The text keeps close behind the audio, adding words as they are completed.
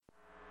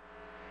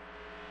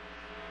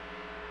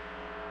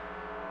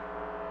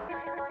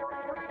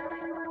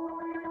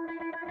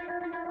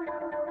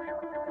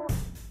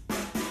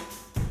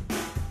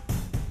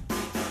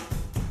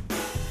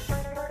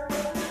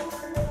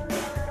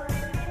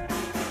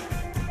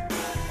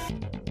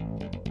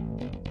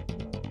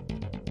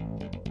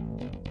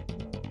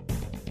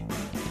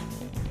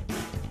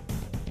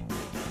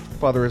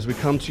Father, as we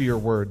come to your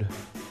word,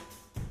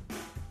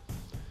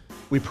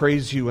 we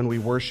praise you and we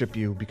worship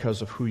you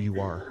because of who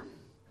you are.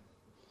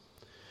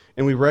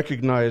 And we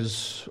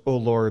recognize, O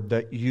Lord,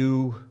 that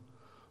you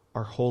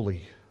are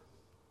holy,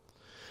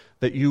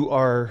 that you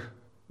are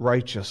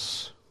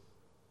righteous.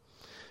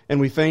 And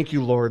we thank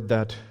you, Lord,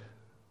 that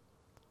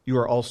you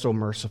are also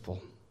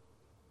merciful.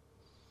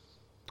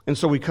 And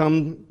so we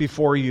come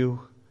before you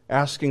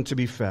asking to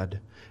be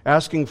fed,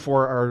 asking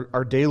for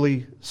our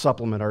daily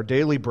supplement, our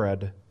daily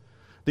bread,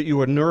 that you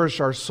would nourish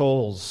our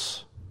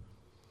souls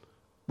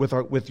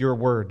with your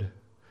word,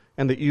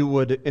 and that you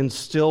would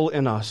instill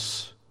in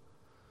us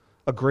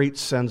a great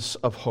sense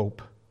of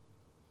hope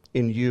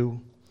in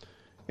you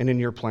and in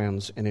your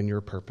plans and in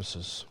your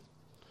purposes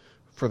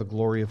for the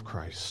glory of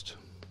Christ.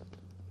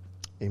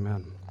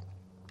 Amen.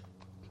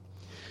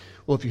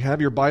 Well, if you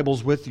have your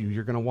Bibles with you,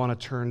 you're going to want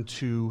to turn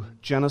to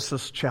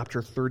Genesis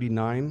chapter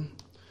 39.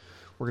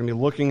 We're going to be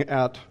looking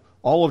at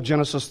all of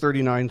Genesis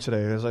 39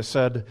 today. As I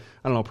said,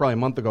 I don't know, probably a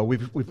month ago,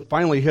 we've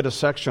finally hit a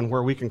section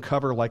where we can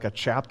cover like a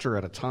chapter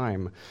at a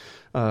time,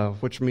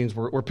 which means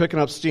we're picking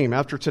up steam.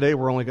 After today,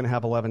 we're only going to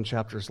have 11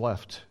 chapters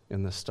left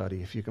in this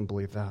study, if you can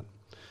believe that.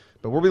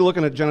 But we'll be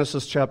looking at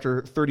Genesis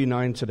chapter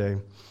 39 today.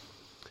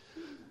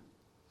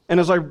 And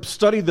as I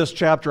studied this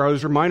chapter, I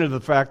was reminded of the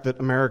fact that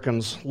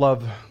Americans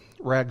love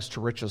rags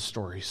to riches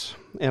stories.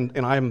 And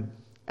I'm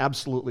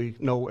absolutely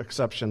no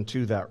exception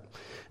to that.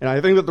 And I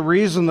think that the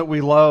reason that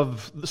we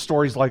love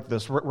stories like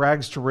this,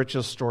 rags to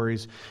riches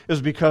stories,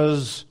 is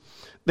because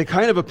they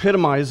kind of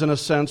epitomize, in a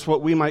sense,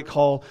 what we might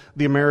call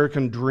the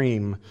American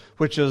dream,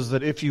 which is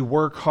that if you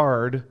work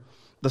hard,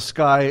 the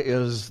sky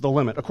is the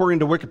limit. According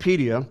to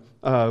Wikipedia,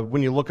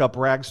 when you look up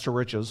rags to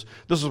riches,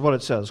 this is what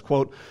it says,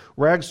 quote,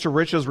 "Rags to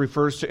riches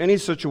refers to any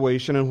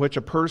situation in which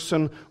a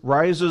person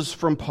rises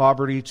from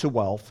poverty to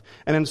wealth,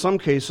 and in some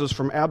cases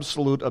from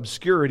absolute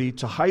obscurity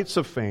to heights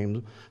of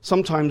fame,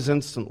 sometimes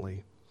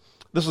instantly.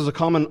 This is a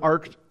common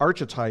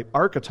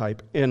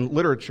archetype in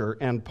literature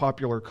and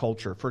popular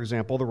culture. For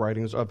example, the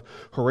writings of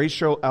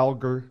Horatio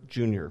Alger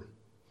Jr."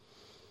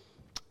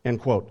 End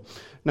quote.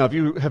 Now, if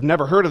you have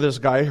never heard of this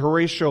guy,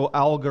 Horatio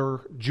Alger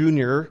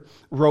Jr.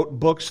 wrote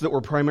books that were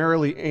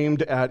primarily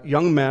aimed at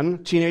young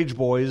men, teenage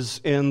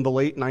boys in the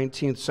late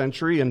 19th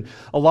century, and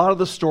a lot of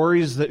the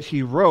stories that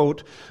he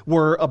wrote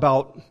were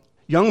about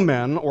young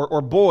men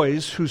or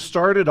boys who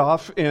started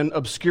off in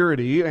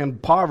obscurity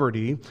and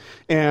poverty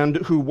and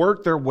who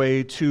worked their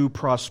way to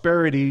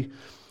prosperity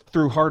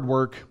through hard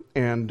work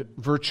and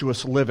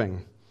virtuous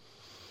living.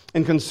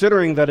 And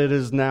considering that it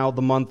is now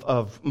the month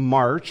of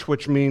March,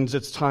 which means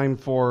it's time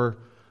for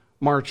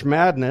March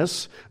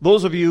Madness,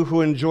 those of you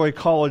who enjoy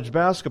college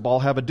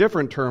basketball have a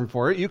different term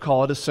for it. You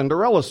call it a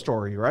Cinderella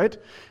story, right?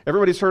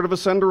 Everybody's heard of a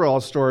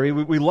Cinderella story.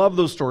 We love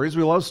those stories.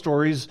 We love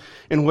stories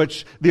in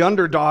which the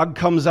underdog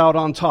comes out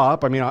on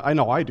top. I mean, I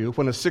know I do.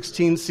 When a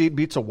 16 seed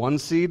beats a 1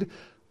 seed,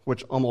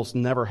 which almost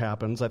never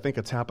happens. I think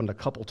it's happened a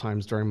couple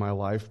times during my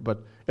life,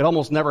 but it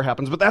almost never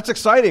happens. But that's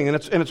exciting, and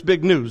it's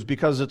big news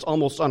because it's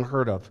almost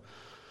unheard of.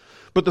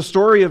 But the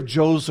story of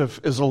Joseph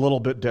is a little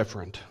bit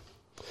different.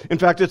 In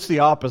fact, it's the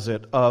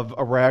opposite of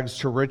a rags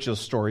to riches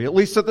story, at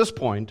least at this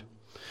point.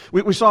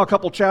 We saw a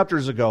couple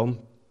chapters ago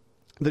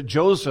that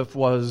Joseph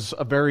was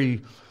a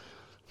very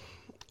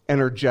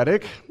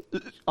energetic,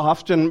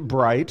 often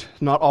bright,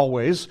 not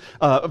always,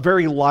 a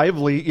very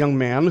lively young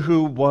man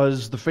who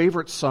was the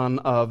favorite son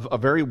of a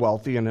very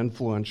wealthy and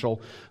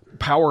influential,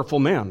 powerful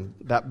man,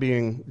 that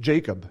being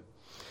Jacob.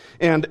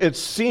 And it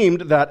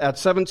seemed that at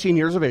 17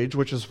 years of age,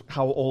 which is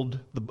how old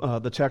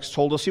the text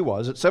told us he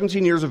was, at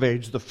 17 years of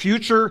age, the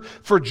future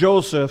for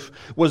Joseph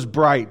was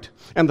bright,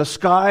 and the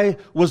sky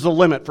was the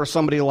limit for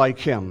somebody like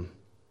him.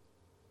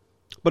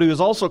 But he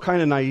was also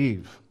kind of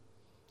naive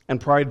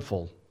and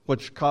prideful,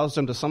 which caused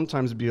him to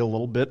sometimes be a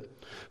little bit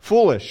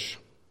foolish,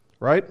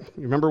 right?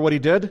 You remember what he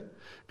did?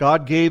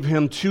 God gave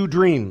him 2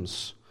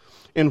 dreams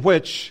in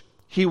which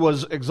he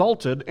was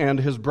exalted, and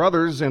his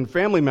brothers and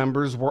family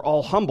members were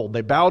all humbled.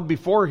 They bowed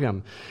before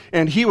him.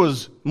 And he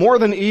was more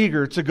than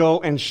eager to go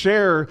and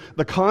share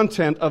the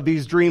content of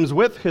these dreams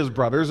with his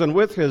brothers and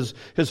with his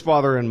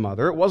father and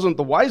mother. It wasn't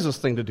the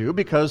wisest thing to do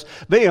because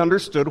they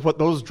understood what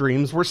those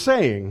dreams were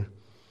saying.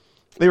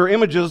 They were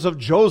images of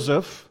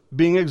Joseph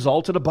being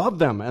exalted above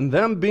them and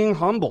them being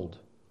humbled.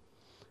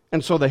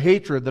 And so the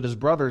hatred that his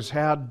brothers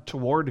had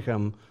toward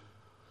him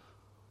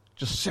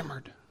just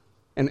simmered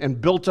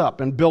and built up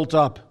and built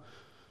up.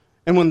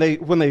 And when they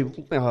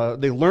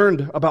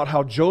learned about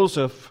how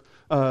Joseph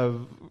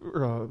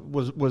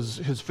was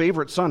his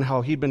favorite son,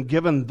 how he'd been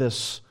given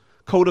this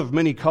coat of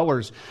many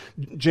colors,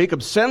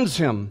 Jacob sends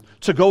him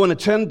to go and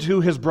attend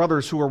to his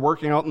brothers who were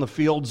working out in the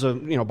fields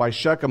by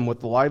Shechem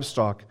with the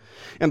livestock.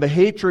 And the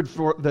hatred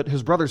that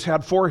his brothers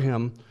had for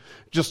him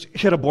just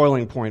hit a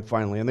boiling point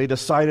finally, and they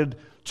decided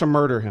to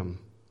murder him.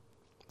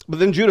 But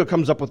then Judah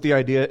comes up with the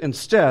idea,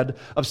 instead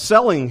of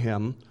selling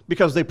him,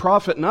 because they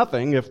profit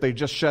nothing if they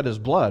just shed his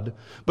blood,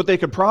 but they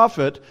could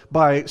profit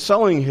by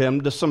selling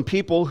him to some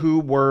people who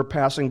were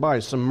passing by,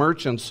 some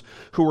merchants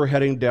who were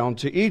heading down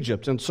to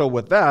Egypt. And so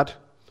with that,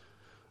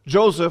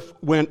 Joseph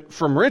went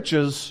from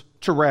riches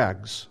to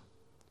rags.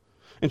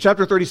 And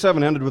chapter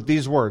 37 ended with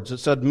these words. It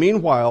said,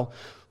 "Meanwhile,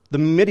 the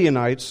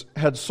Midianites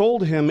had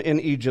sold him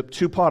in Egypt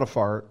to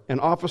Potiphar, an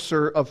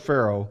officer of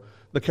Pharaoh,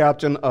 the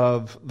captain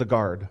of the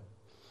guard."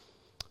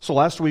 So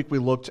last week we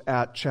looked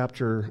at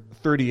chapter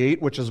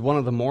 38, which is one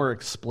of the more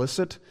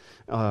explicit,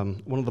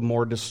 one of the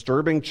more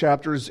disturbing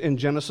chapters in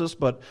Genesis,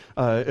 but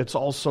it's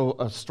also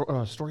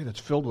a story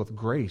that's filled with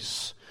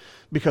grace.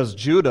 Because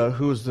Judah,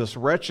 who is this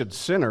wretched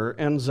sinner,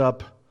 ends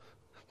up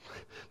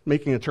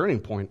making a turning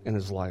point in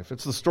his life.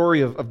 It's the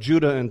story of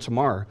Judah and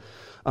Tamar.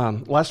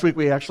 Last week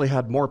we actually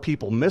had more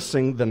people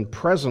missing than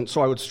present,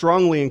 so I would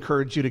strongly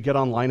encourage you to get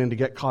online and to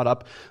get caught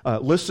up.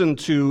 Listen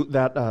to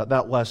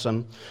that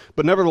lesson.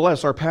 But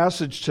nevertheless, our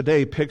passage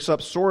today picks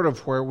up sort of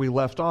where we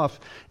left off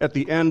at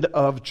the end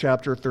of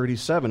chapter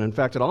 37. In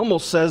fact, it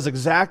almost says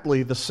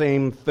exactly the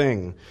same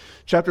thing.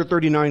 Chapter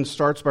 39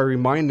 starts by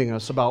reminding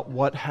us about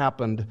what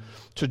happened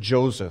to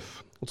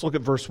Joseph. Let's look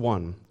at verse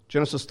 1.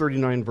 Genesis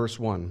 39, verse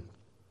 1.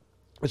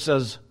 It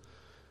says,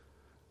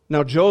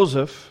 "Now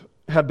Joseph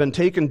had been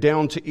taken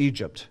down to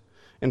Egypt,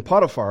 and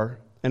Potiphar,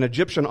 an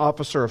Egyptian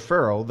officer of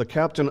Pharaoh, the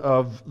captain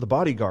of the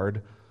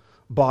bodyguard,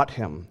 bought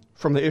him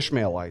from the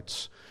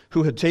Ishmaelites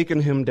who had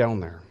taken him down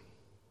there."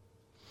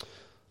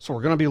 So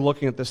we're going to be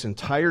looking at this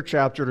entire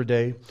chapter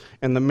today,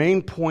 and the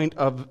main point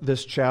of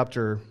this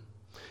chapter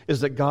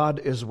is that God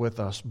is with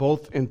us,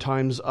 both in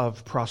times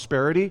of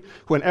prosperity,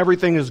 when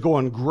everything is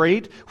going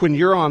great, when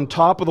you're on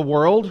top of the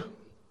world,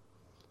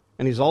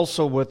 and He's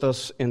also with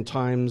us in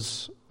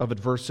times of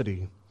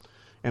adversity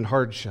and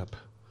hardship,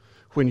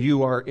 when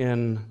you are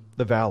in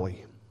the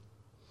valley.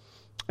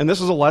 And this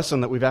is a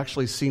lesson that we've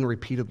actually seen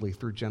repeatedly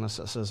through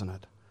Genesis, isn't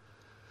it?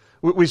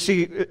 We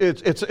see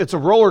it's a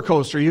roller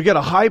coaster. You get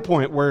a high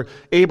point where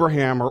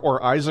Abraham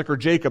or Isaac or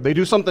Jacob, they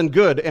do something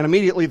good, and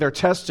immediately they're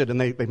tested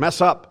and they mess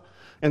up.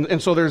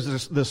 And so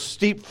there's this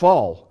steep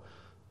fall.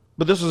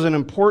 But this is an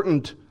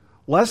important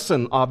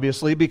lesson,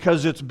 obviously,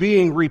 because it's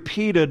being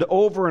repeated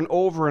over and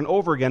over and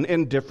over again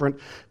in different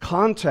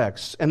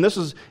contexts. And this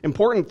is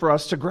important for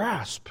us to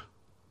grasp.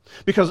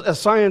 Because as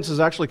science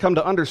has actually come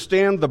to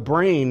understand the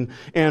brain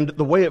and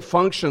the way it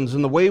functions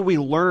and the way we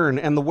learn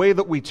and the way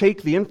that we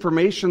take the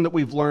information that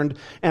we've learned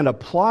and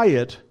apply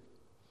it,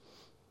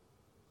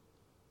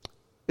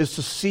 is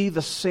to see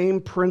the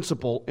same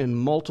principle in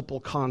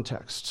multiple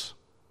contexts.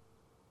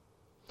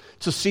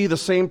 To see the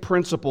same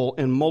principle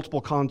in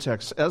multiple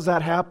contexts. As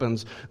that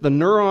happens, the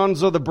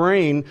neurons of the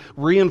brain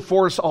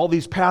reinforce all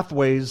these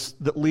pathways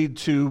that lead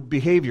to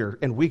behavior,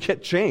 and we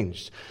get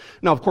changed.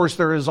 Now, of course,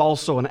 there is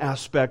also an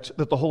aspect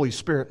that the Holy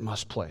Spirit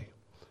must play.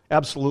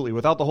 Absolutely.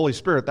 Without the Holy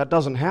Spirit, that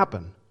doesn't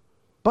happen.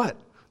 But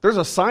there's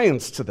a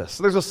science to this.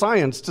 There's a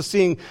science to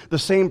seeing the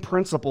same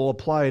principle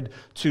applied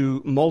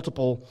to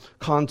multiple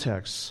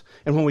contexts.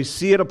 And when we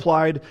see it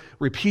applied,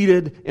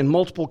 repeated in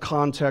multiple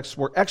contexts,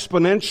 we're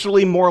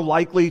exponentially more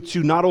likely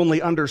to not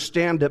only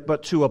understand it,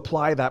 but to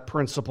apply that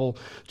principle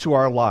to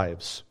our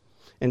lives.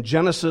 And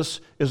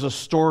Genesis is a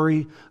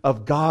story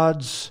of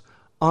God's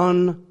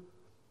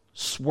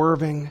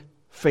unswerving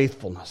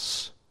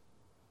faithfulness.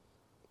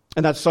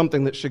 And that's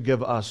something that should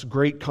give us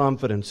great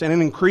confidence and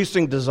an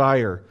increasing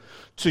desire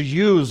to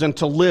use and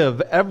to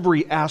live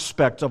every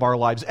aspect of our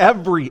lives,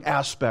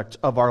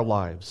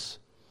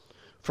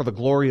 for the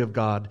glory of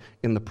God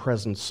in the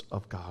presence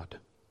of God.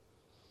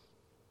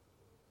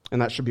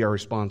 And that should be our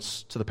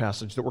response to the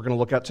passage that we're going to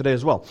look at today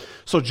as well.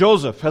 So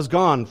Joseph has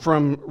gone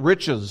from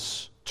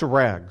riches to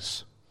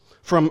rags,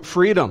 from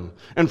freedom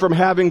and from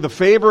having the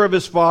favor of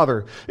his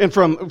father, and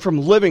from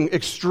living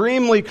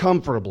extremely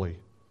comfortably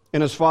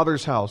in his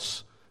father's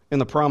house in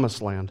the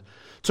promised land,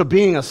 to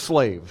being a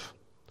slave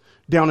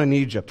down in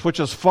Egypt, which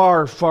is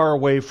far, far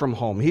away from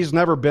home. He's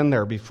never been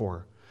there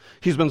before.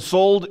 He's been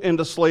sold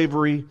into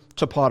slavery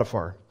to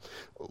Potiphar.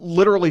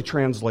 Literally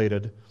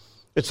translated,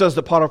 it says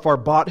that Potiphar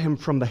bought him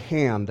from the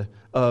hand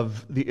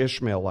of the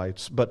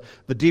Ishmaelites. But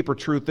the deeper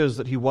truth is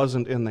that he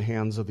wasn't in the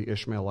hands of the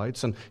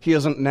Ishmaelites, and he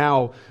isn't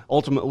now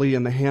ultimately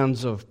in the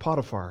hands of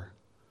Potiphar.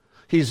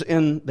 He's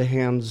in the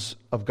hands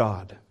of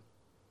God.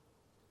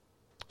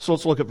 So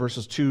let's look at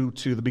verses 2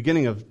 to the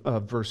beginning of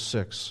verse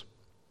 6.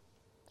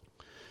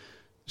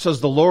 It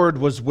says, "The Lord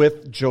was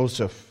with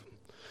Joseph,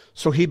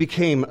 so he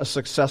became a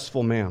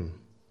successful man.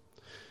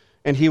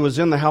 And he was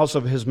in the house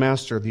of his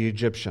master, the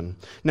Egyptian.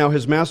 Now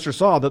his master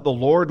saw that the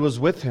Lord was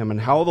with him,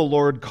 and how the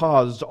Lord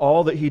caused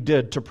all that he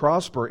did to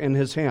prosper in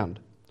his hand.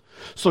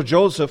 So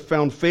Joseph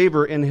found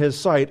favor in his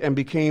sight and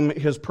became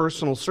his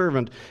personal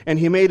servant, and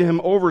he made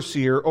him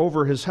overseer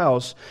over his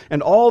house,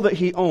 and all that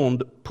he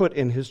owned put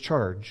in his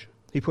charge.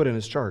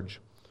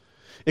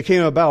 It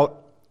came about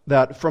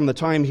that from the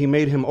time he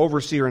made him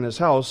overseer in his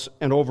house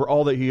and over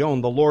all that he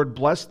owned, the Lord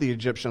blessed the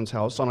Egyptian's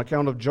house on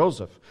account of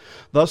Joseph.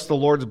 Thus the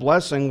Lord's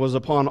blessing was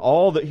upon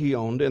all that he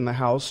owned in the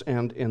house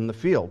and in the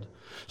field.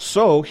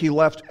 So he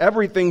left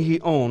everything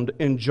he owned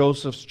in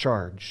Joseph's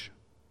charge.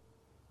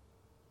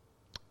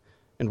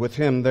 And with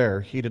him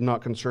there, he did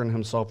not concern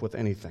himself with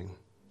anything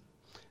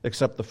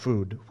except the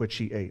food which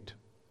he ate."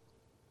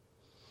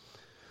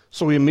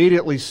 So we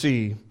immediately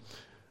see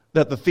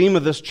that the theme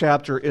of this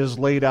chapter is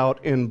laid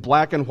out in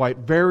black and white,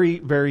 very,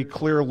 very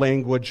clear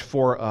language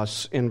for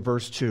us in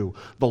verse 2.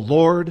 The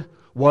Lord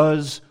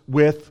was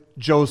with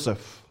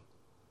Joseph.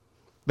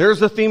 There's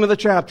the theme of the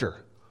chapter.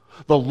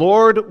 The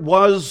Lord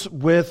was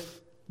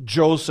with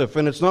Joseph.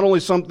 And it's not only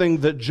something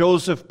that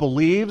Joseph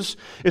believes,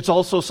 it's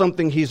also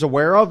something he's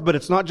aware of, but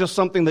it's not just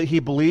something that he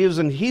believes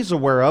and he's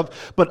aware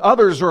of, but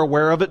others are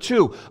aware of it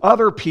too.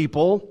 Other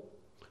people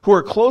who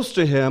are close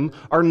to him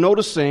are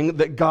noticing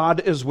that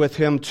God is with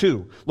him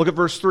too. Look at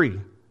verse 3.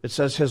 It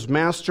says, his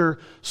master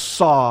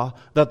saw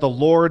that the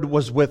Lord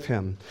was with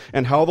him,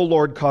 and how the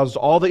Lord caused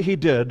all that he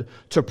did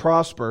to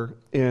prosper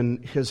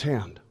in his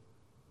hand.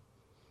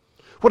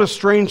 What a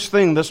strange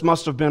thing this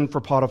must have been for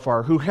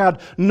Potiphar, who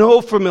had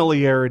no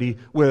familiarity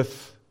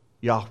with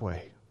Yahweh.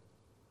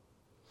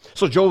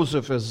 So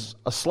Joseph is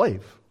a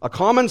slave, a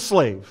common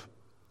slave.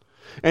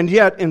 And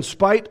yet, in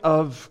spite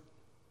of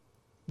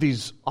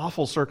these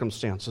awful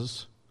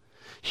circumstances,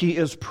 he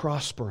is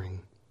prospering.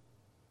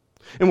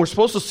 And we're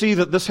supposed to see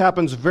that this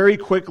happens very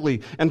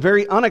quickly and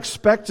very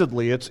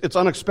unexpectedly. It's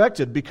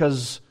unexpected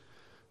because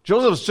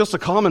Joseph's just a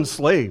common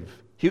slave.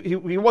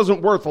 He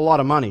wasn't worth a lot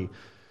of money.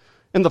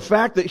 And the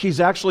fact that he's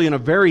actually in a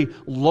very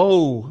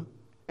low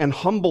and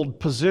humbled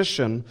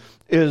position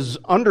is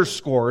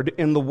underscored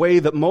in the way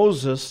that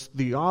Moses,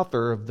 the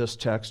author of this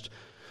text,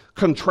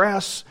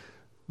 contrasts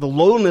the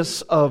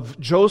lowness of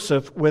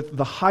Joseph with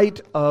the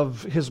height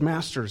of his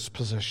master's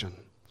position.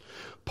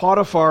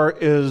 Potiphar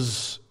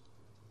is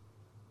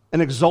an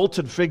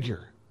exalted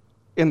figure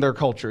in their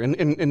culture,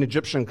 in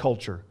Egyptian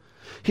culture.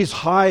 He's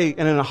high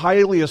and in a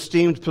highly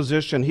esteemed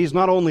position. He's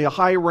not only a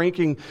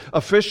high-ranking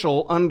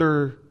official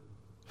under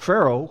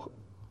Pharaoh,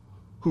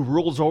 who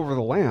rules over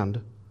the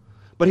land,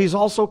 but he's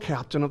also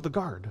captain of the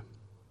guard.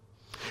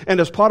 And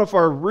as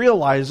Potiphar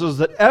realizes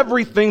that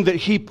everything that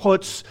he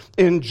puts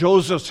in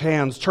Joseph's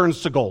hands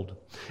turns to gold,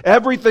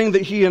 everything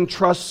that he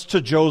entrusts to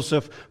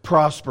Joseph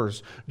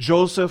prospers,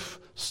 Joseph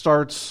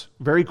starts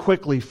very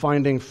quickly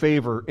finding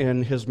favor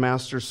in his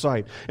master's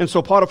sight. And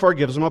so Potiphar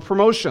gives him a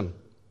promotion.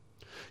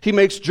 He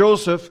makes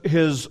Joseph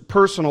his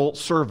personal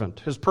servant,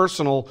 his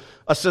personal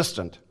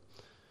assistant.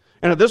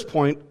 And at this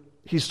point,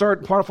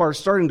 Potiphar is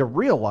starting to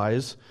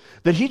realize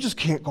that he just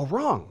can't go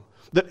wrong.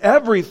 That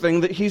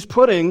everything that he's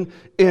putting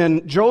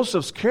in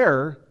Joseph's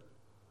care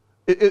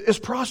is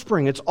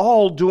prospering. It's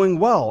all doing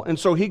well. And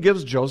so he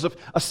gives Joseph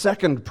a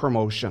second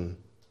promotion,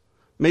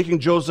 making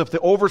Joseph the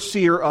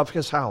overseer of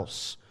his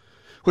house,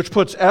 which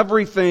puts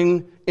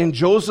everything in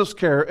Joseph's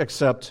care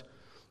except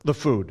the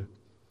food.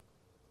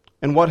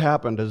 And what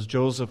happened is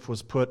Joseph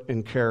was put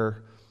in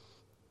care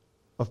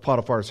of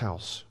Potiphar's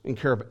house, in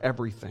care of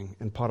everything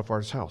in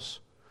Potiphar's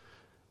house.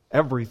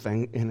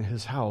 Everything in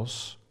his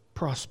house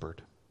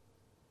prospered.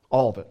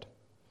 All of it.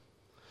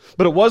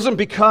 But it wasn't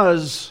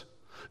because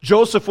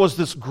Joseph was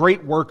this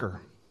great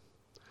worker.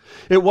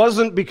 It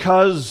wasn't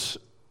because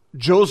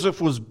Joseph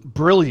was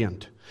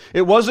brilliant.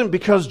 It wasn't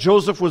because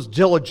Joseph was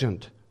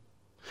diligent.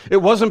 It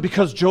wasn't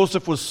because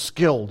Joseph was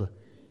skilled.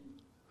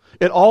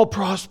 It all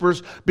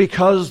prospers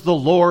because the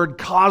Lord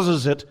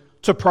causes it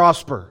to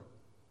prosper.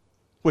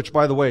 Which,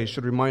 by the way,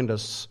 should remind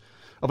us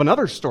of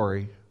another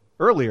story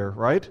earlier,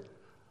 right?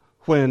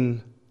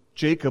 When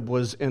Jacob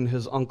was in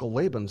his uncle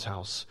Laban's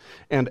house,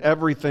 and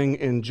everything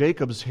in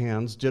Jacob's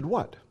hands did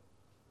what?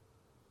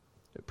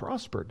 It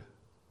prospered.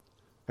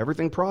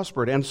 Everything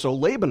prospered, and so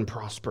Laban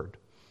prospered.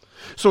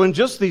 So in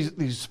just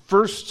these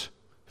first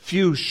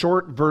few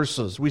short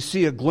verses, we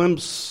see a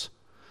glimpse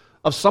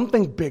of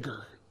something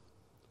bigger.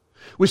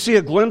 We see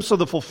a glimpse of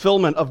the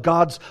fulfillment of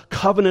God's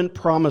covenant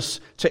promise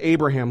to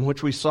Abraham,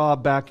 which we saw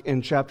back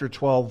in chapter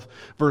 12,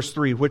 verse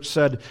 3, which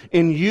said,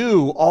 "In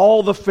you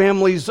all the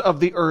families of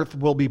the earth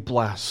will be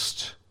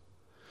blessed."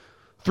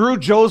 Through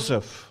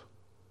Joseph,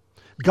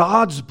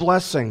 God's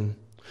blessing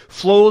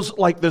flows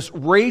like this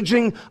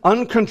raging,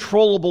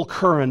 uncontrollable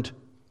current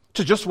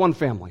to just one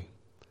family.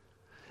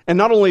 And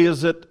not only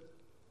is it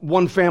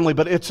one family,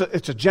 but it's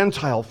a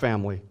Gentile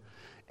family.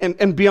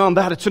 And beyond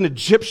that, it's an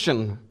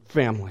Egyptian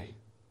family.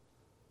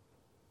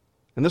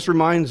 And this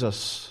reminds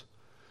us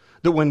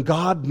that when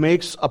God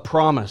makes a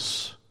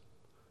promise,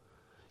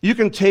 you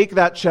can take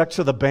that check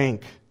to the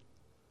bank.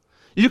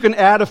 You can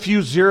add a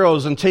few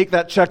zeros and take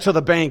that check to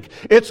the bank.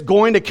 It's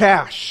going to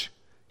cash.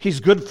 He's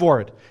good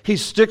for it. He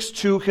sticks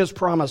to his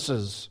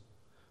promises.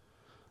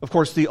 Of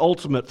course, the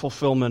ultimate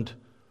fulfillment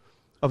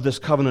of this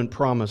covenant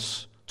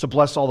promise to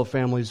bless all the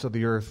families of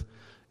the earth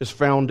is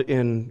found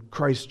in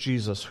Christ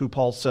Jesus, who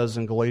Paul says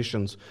in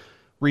Galatians,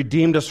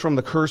 redeemed us from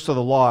the curse of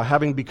the law,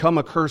 having become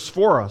a curse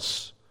for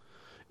us,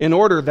 in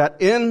order that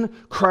in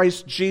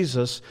Christ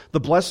Jesus the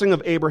blessing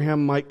of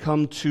Abraham might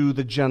come to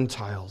the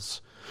Gentiles,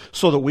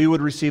 so that we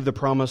would receive the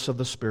promise of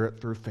the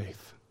Spirit through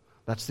faith.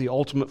 That's the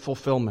ultimate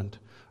fulfillment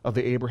of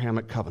the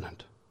Abrahamic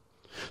covenant.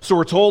 So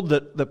we're told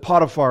that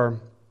Potiphar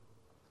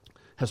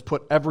has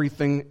put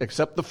everything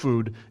except the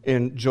food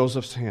in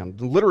Joseph's hand.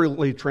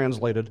 Literally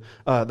translated,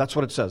 that's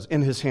what it says,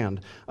 in his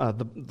hand.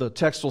 The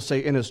text will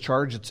say in his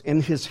charge, it's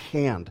in his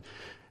hand.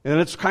 And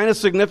it's kind of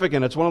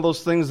significant. It's one of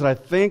those things that I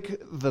think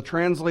the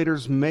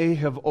translators may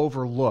have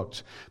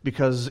overlooked,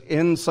 because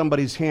in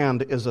somebody's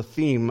hand is a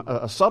theme,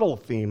 a subtle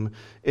theme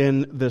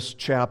in this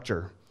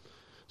chapter.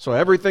 So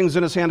everything's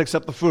in his hand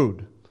except the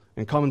food.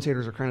 And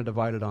commentators are kind of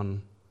divided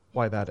on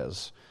why that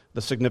is,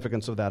 the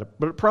significance of that.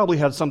 But it probably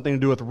had something to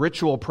do with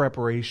ritual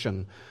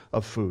preparation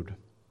of food.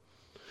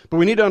 But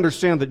we need to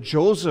understand that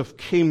Joseph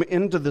came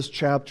into this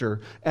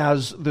chapter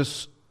as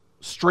this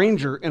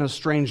stranger in a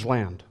strange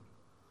land.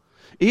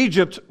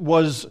 Egypt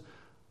was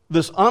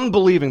this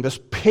unbelieving, this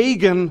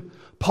pagan,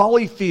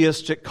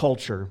 polytheistic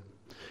culture.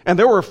 And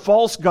there were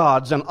false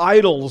gods and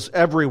idols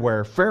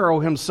everywhere. Pharaoh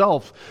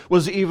himself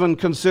was even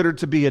considered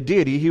to be a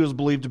deity. He was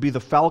believed to be the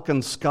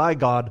falcon sky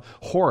god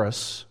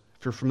Horus,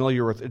 if you're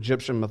familiar with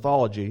Egyptian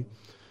mythology.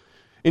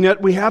 And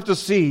yet we have to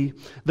see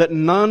that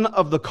none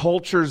of the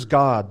culture's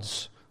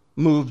gods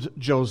moved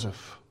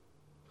Joseph,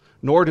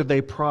 nor did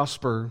they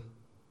prosper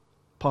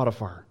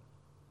Potiphar.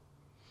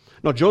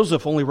 No,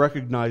 Joseph only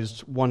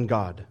recognized one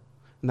God,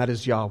 and that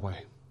is Yahweh.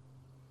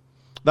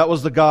 That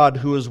was the God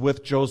who is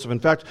with Joseph. In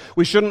fact,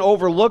 we shouldn't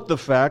overlook the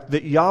fact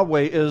that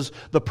Yahweh is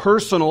the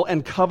personal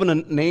and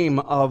covenant name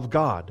of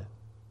God.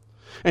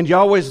 And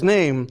Yahweh's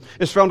name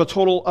is found a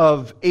total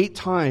of 8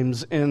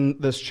 times in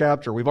this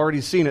chapter. We've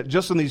already seen it.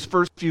 Just in these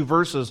first few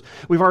verses,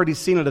 we've already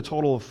seen it a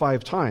total of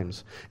 5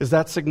 times. Is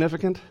that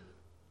significant?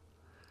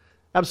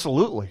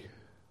 Absolutely.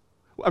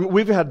 I mean,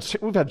 we've had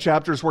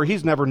chapters where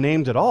he's never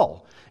named at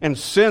all, and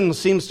sin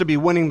seems to be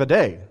winning the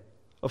day.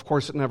 Of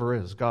course, it never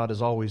is. God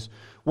is always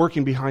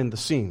working behind the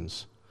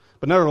scenes.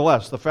 But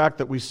nevertheless, the fact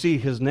that we see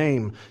his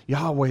name,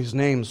 Yahweh's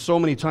name, so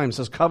many times,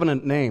 his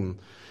covenant name,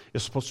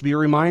 is supposed to be a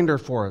reminder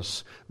for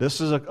us. This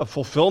is a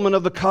fulfillment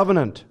of the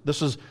covenant.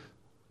 This is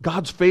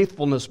God's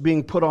faithfulness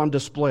being put on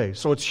display.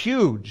 So it's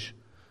huge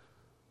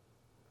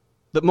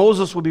that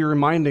Moses would be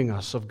reminding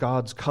us of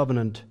God's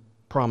covenant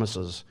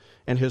promises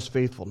and his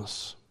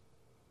faithfulness.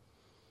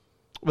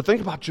 But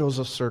think about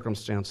Joseph's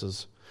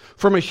circumstances.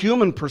 From a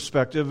human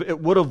perspective, it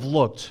would have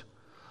looked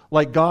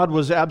like God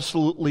was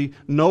absolutely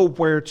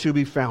nowhere to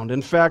be found.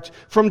 In fact,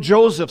 from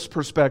Joseph's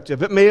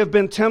perspective, it may have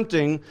been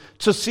tempting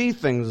to see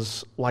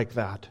things like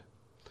that.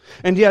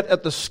 And yet,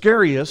 at the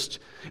scariest,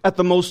 at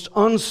the most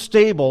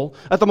unstable,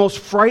 at the most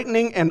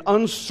frightening and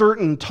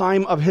uncertain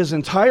time of his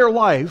entire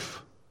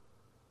life,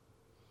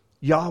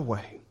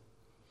 Yahweh,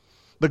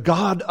 the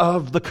God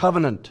of the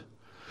covenant,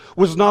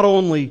 was not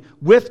only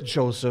with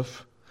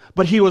Joseph,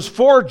 but he was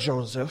for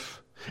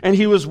Joseph, and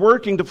he was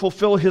working to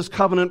fulfill his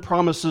covenant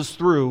promises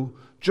through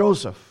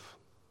Joseph.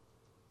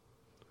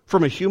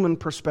 From a human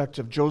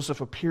perspective,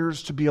 Joseph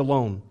appears to be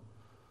alone,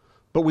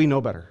 but we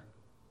know better.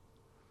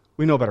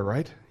 We know better,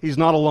 right? He's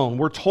not alone.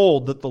 We're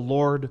told that the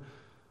Lord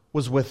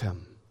was with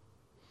him.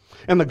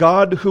 And the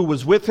God who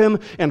was with him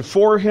and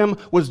for him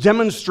was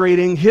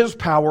demonstrating his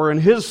power and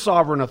his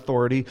sovereign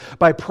authority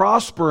by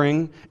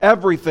prospering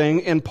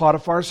everything in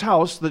Potiphar's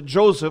house that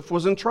Joseph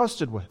was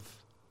entrusted with.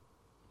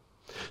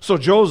 So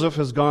Joseph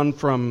has gone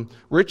from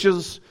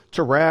riches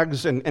to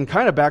rags and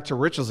kind of back to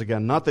riches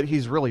again. Not that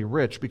he's really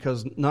rich,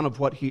 because none of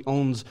what he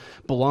owns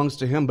belongs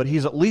to him, but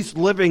he's at least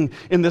living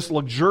in this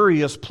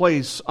luxurious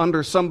place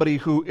under somebody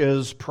who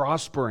is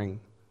prospering.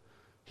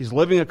 He's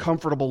living a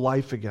comfortable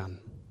life again.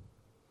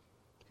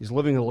 He's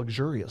living a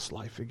luxurious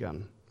life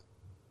again.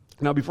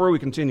 Now, before we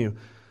continue,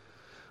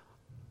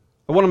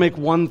 I want to make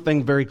one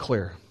thing very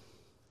clear.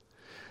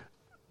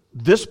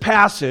 This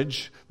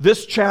passage,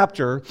 this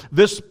chapter,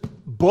 this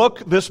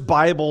book, this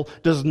Bible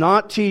does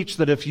not teach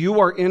that if you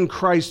are in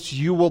Christ,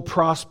 you will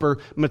prosper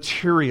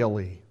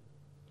materially.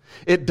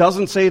 It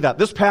doesn't say that.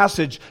 This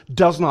passage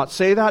does not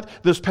say that.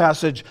 This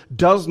passage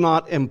does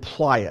not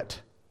imply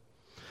it.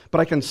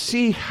 But I can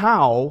see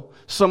how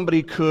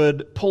somebody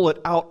could pull it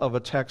out of a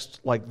text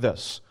like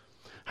this.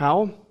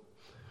 How?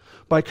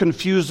 By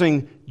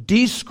confusing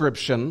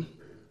description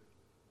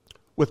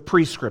with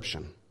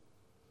prescription.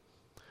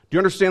 Do you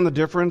understand the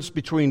difference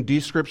between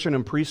description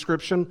and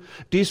prescription?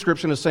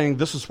 Description is saying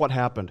this is what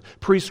happened.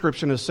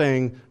 Prescription is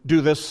saying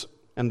do this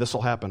and this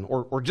will happen,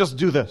 or just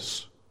do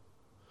this.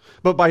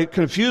 But by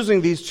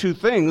confusing these two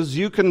things,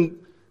 you can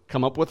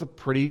come up with a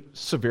pretty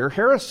severe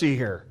heresy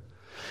here.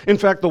 In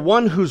fact, the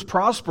one who's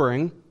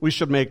prospering, we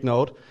should make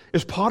note,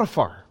 is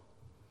Potiphar.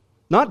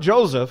 Not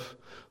Joseph.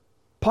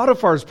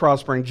 Potiphar's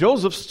prospering.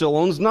 Joseph still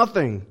owns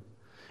nothing.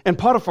 And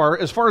Potiphar,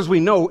 as far as we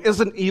know,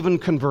 isn't even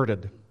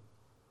converted.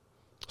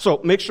 So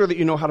make sure that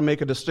you know how to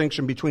make a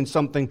distinction between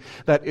something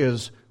that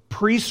is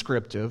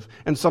prescriptive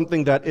and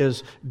something that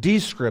is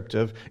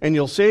descriptive, and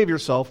you'll save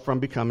yourself from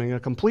becoming a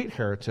complete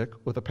heretic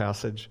with a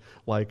passage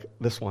like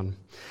this one.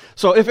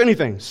 So if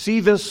anything, see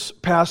this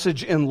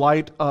passage in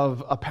light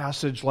of a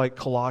passage like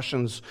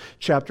Colossians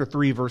chapter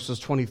 3, verses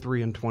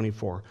 23 and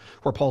 24,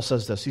 where Paul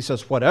says this. He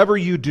says, "Whatever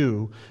you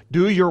do,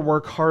 do your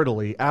work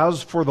heartily,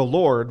 as for the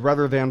Lord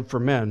rather than for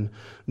men,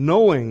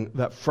 knowing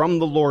that from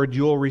the Lord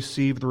you will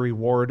receive the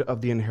reward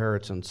of the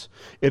inheritance.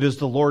 It is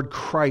the Lord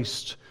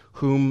Christ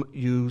whom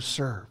you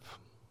serve."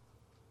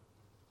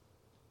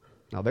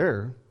 Now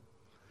there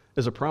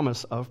is a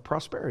promise of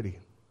prosperity.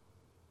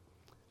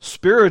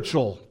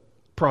 spiritual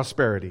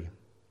prosperity.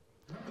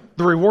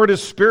 The reward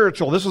is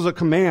spiritual. This is a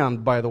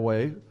command, by the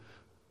way.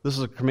 This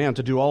is a command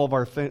to do all of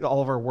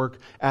our work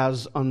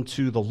as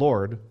unto the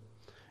Lord.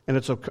 And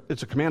it's a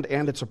command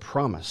and it's a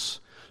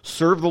promise.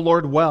 Serve the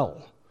Lord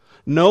well,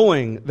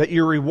 knowing that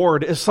your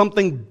reward is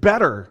something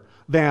better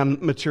than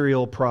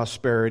material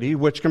prosperity,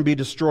 which can be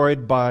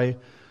destroyed by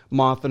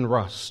moth and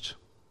rust.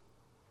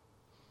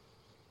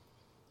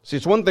 See,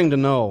 it's one thing to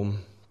know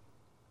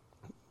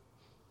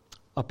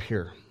up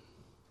here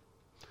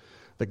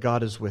that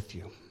God is with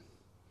you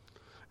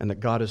and that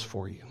God is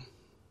for you.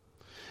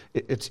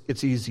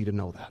 It's easy to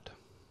know that.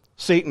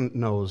 Satan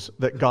knows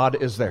that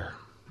God is there.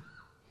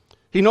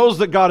 He knows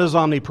that God is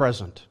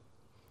omnipresent.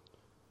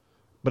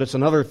 But it's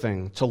another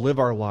thing to live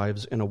our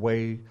lives in a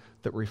way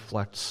that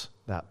reflects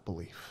that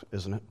belief,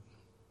 isn't it?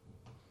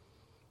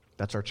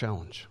 That's our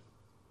challenge.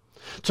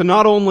 To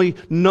not only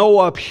know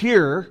up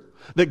here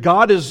that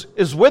God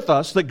is with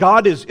us, that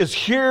God is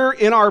here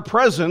in our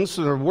presence,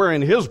 or we're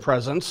in His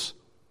presence,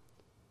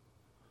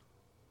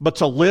 but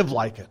to live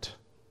like it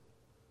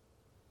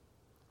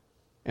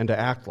and to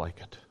act like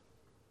it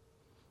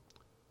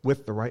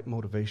with the right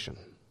motivation.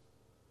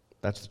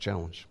 That's the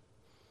challenge.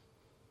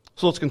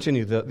 So let's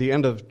continue. The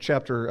end of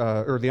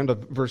the end of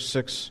verse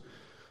 6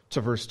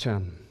 to verse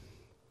 10.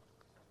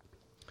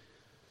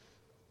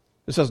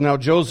 It says, "Now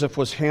Joseph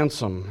was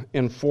handsome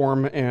in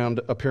form and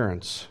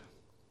appearance.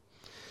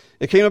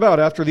 It came about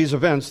after these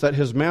events that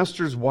his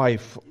master's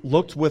wife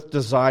looked with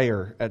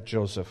desire at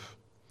Joseph.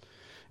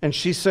 And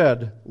she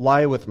said,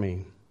 'Lie with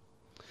me.'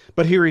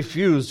 But he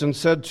refused and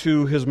said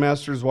to his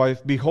master's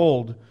wife,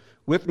 'Behold,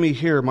 with me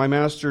here, my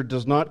master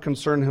does not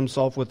concern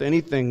himself with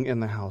anything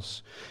in the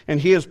house, and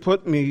he has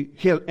put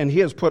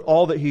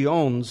all that he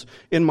owns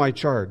in my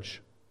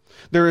charge.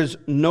 There is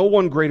no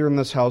one greater in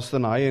this house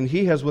than I, and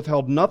he has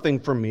withheld nothing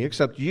from me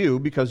except you,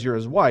 because you're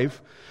his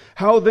wife.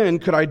 How then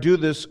could I do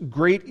this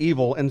great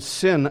evil and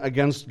sin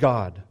against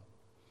God?'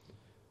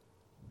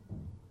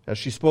 As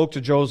she spoke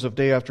to Joseph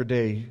day after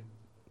day,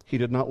 he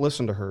did not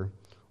listen to her,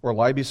 or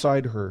lie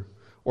beside her,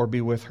 or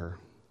be with her."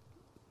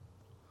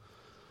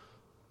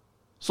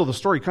 So the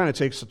story kind of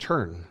takes a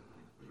turn.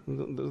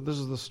 This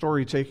is the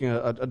story taking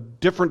a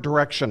different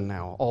direction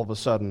now, all of a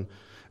sudden.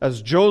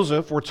 As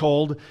Joseph, we're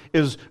told,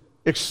 is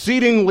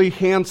exceedingly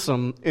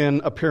handsome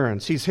in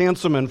appearance. He's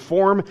handsome in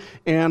form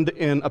and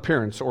in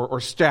appearance, or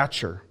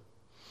stature.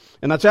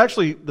 And that's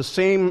actually the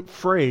same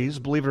phrase,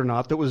 believe it or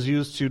not, that was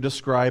used to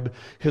describe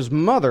his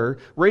mother,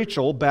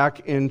 Rachel, back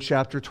in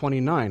chapter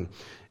 29.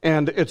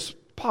 And it's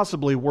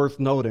possibly worth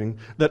noting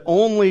that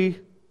only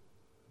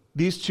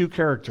these two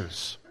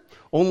characters,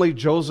 only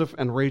Joseph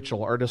and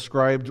Rachel, are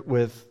described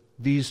with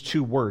these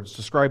two words,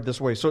 described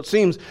this way. So it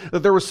seems that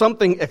there was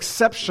something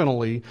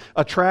exceptionally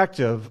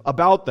attractive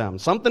about them,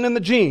 something in the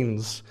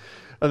genes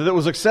that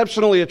was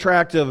exceptionally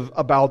attractive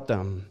about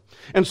them.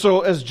 And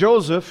so as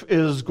Joseph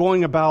is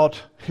going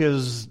about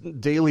his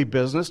daily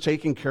business,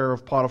 taking care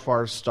of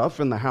Potiphar's stuff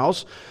in the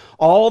house,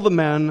 all the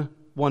men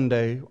of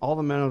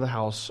the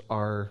house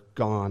are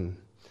gone.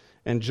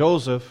 And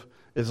Joseph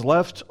is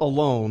left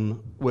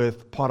alone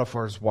with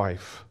Potiphar's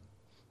wife,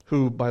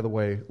 who, by the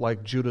way,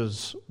 like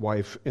Judah's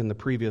wife in the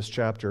previous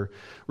chapter,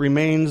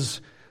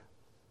 remains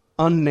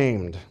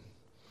unnamed.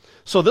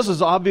 So this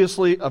is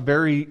obviously a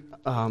very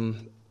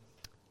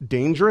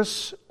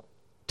dangerous,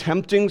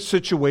 tempting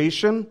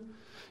situation.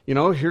 You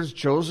know, here's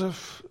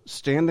Joseph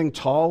standing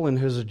tall in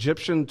his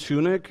Egyptian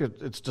tunic.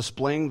 It's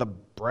displaying the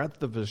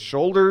breadth of his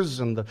shoulders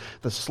and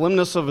the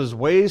slimness of his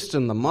waist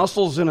and the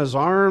muscles in his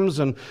arms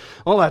and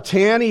all that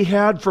tan he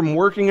had from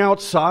working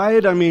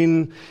outside. I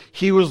mean,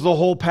 he was the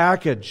whole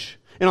package.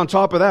 And on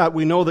top of that,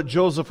 we know that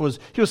Joseph was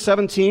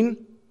 17,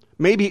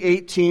 maybe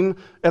 18.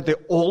 At the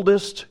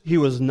oldest, he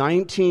was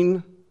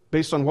 19,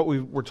 based on what we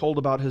were told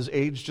about his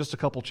age just a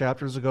couple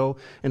chapters ago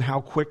and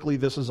how quickly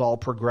this is all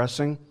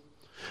progressing.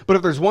 But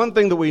if there's one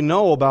thing that we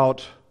know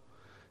about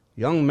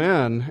young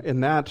men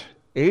in that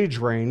age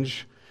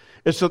range,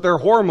 it's that their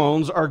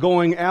hormones are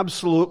going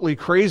absolutely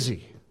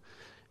crazy.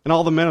 And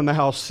all the men in the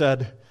house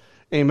said,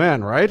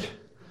 "Amen," right?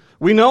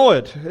 We know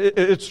it.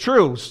 It's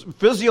true.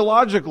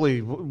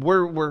 Physiologically,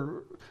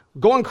 we're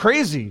going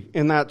crazy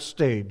in that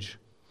stage.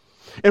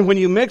 And when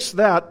you mix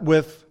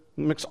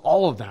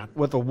all of that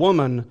with a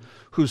woman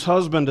whose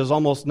husband is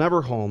almost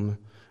never home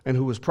and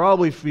who is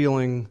probably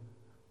feeling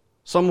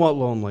somewhat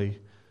lonely,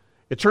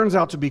 it turns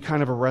out to be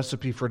kind of a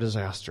recipe for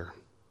disaster.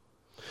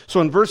 So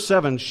in verse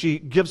 7, she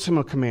gives him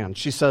a command.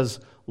 She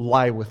says,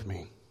 "Lie with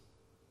me."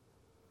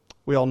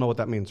 We all know what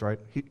that means, right?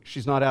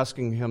 She's not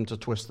asking him to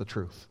twist the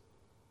truth.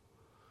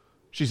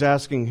 She's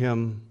asking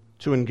him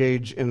to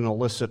engage in an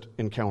illicit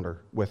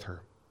encounter with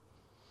her.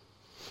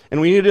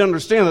 And we need to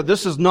understand that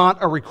this is not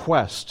a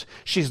request.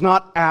 She's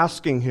not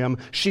asking him.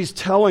 She's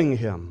telling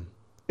him.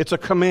 It's a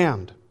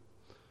command.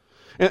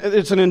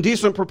 It's an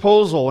indecent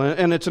proposal,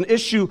 and it's an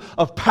issue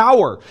of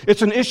power.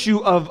 It's an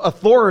issue of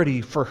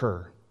authority for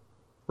her,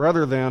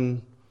 rather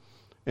than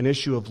an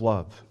issue of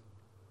love.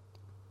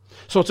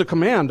 So it's a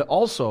command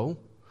also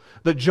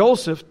that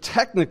Joseph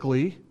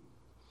technically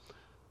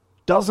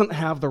doesn't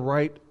have the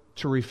right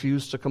to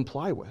refuse to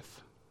comply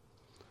with,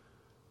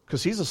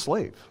 because he's a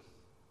slave.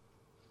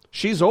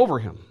 She's over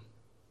him.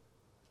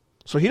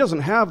 So he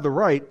doesn't have the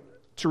right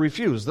to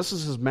refuse. This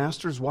is his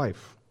master's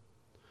wife.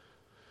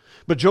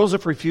 But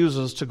Joseph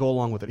refuses to go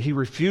along with it. He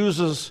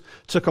refuses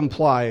to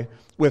comply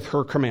with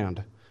her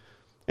command.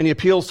 And he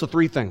appeals to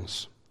three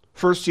things.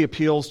 First, he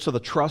appeals to the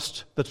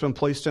trust that's been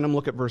placed in him.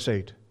 Look at verse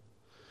 8.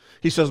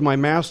 He says, "My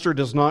master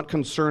does not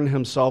concern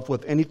himself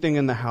with anything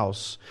in the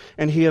house,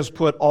 and he has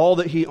put all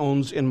that he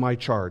owns in my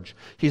charge."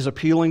 He's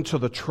appealing to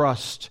the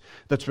trust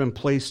that's been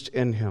placed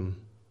in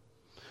him.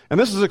 And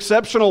this is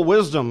exceptional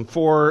wisdom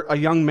for a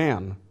young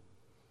man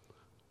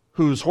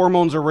whose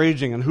hormones are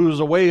raging and who's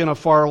away in a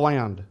far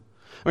land.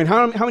 I mean,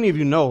 how many of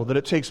you know that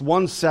it takes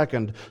 1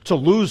 second to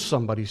lose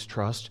somebody's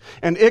trust,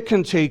 and it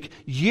can take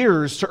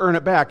years to earn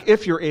it back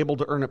if you're able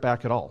to earn it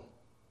back at all?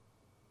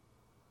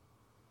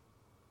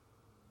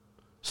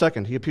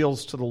 Second, he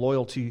appeals to the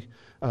loyalty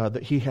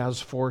that he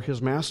has for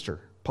his master,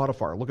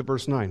 Potiphar. Look at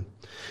verse 9.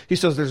 He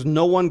says, "There's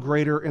no one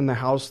greater in the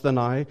house than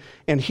I,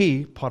 and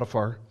he,"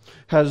 Potiphar,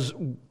 "has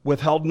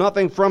withheld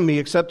nothing from me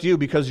except you,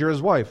 because you're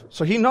his wife."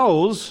 So he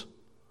knows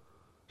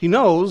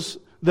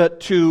that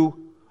to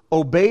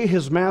obey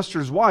his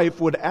master's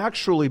wife would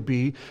actually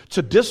be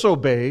to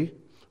disobey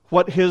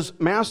what his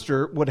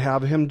master would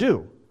have him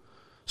do.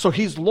 So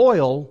he's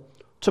loyal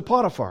to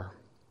Potiphar.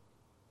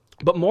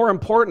 But more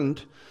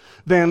important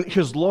than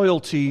his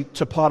loyalty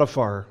to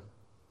Potiphar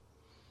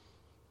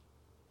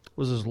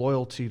was his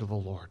loyalty to the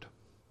Lord,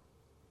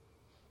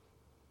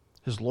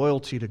 his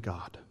loyalty to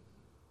God.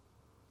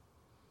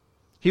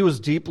 He was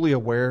deeply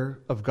aware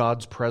of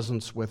God's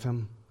presence with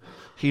him.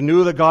 He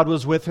knew that God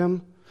was with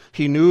him.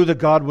 He knew that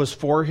God was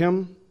for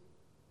him.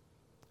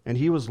 And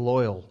he was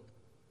loyal,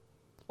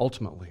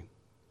 ultimately,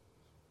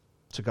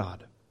 to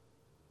God.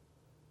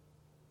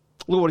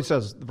 Look what he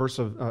says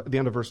at the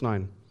end of verse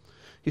 9.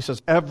 He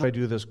says, "Ever I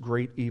do this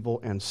great evil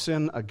and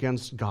sin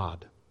against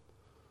God."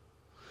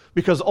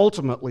 Because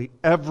ultimately,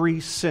 every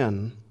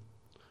sin,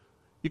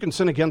 you can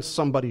sin against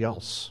somebody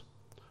else,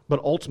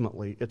 but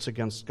ultimately it's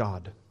against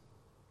God.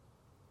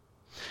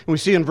 And we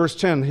see in verse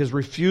 10, his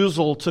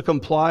refusal to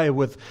comply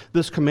with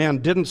this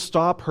command didn't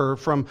stop her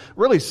from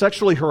really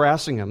sexually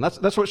harassing him.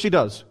 That's what she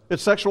does.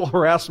 It's sexual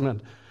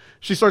harassment.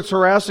 She starts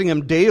harassing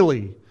him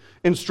daily,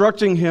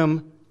 instructing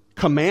him,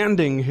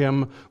 commanding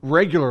him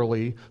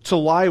regularly to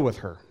lie with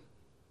her.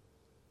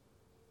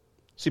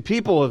 See,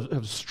 people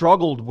have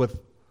struggled with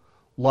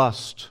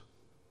lust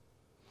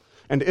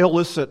and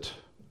illicit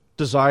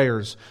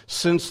desires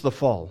since the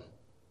fall.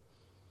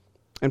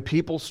 And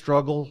people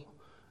struggle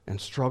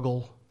and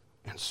struggle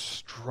and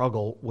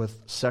struggle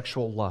with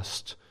sexual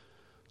lust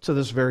to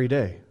this very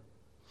day.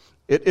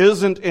 It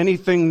isn't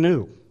anything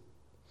new.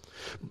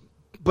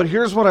 But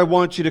here's what I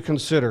want you to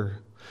consider.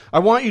 I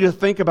want you to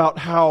think about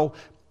how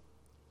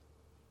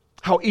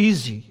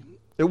easy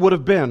it would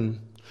have been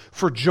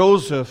for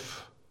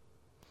Joseph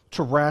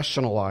to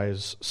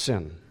rationalize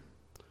sin,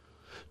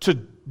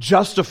 to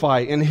justify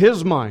in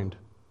his mind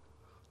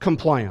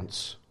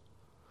compliance.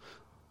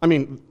 I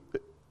mean,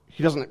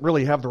 he doesn't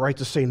really have the right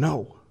to say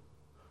no.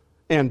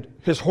 And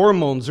his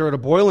hormones are at a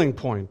boiling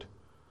point.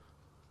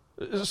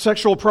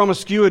 Sexual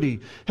promiscuity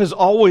has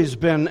always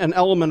been an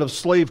element of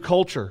slave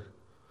culture,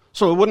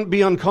 so it wouldn't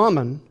be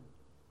uncommon.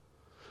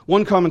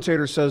 One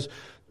commentator says,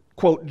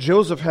 quote,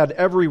 "Joseph had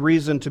every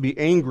reason to be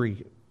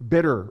angry,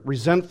 bitter,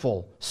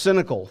 resentful,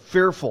 cynical,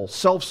 fearful,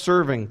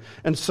 self-serving,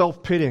 and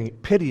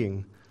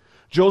self-pitying.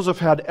 Joseph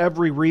had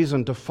every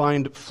reason to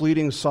find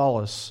fleeting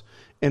solace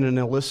in an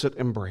illicit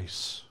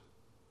embrace."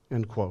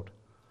 End quote.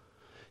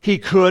 He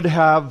could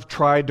have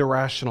tried to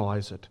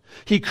rationalize it.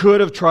 He could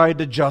have tried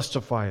to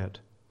justify it.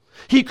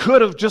 He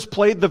could have just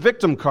played the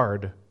victim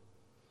card.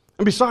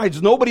 And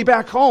besides, nobody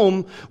back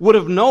home would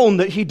have known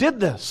that he did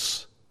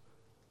this.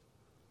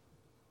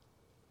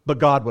 But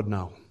God would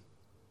know.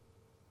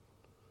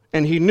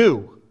 And he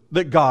knew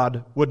that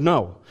God would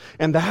know.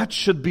 And that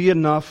should be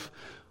enough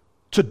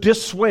to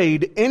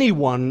dissuade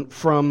anyone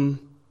from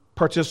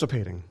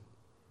participating.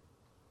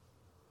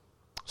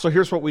 So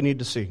here's what we need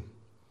to see.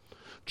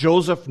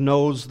 Joseph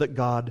knows that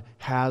God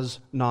has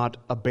not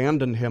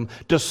abandoned him,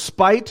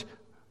 despite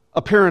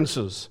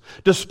appearances,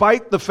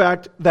 despite the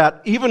fact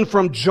that even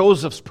from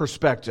Joseph's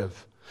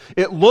perspective,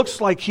 it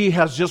looks like he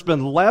has just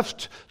been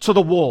left to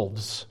the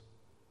wolves.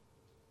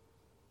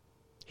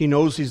 He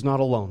knows he's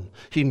not alone.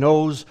 He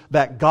knows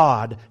that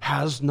God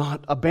has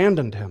not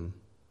abandoned him.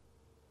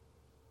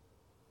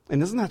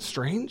 And isn't that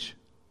strange?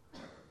 I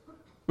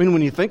mean,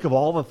 when you think of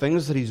all the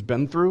things that he's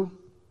been through,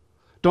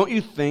 don't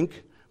you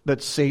think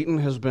that Satan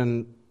has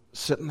been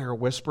sitting there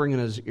whispering in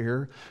his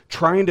ear,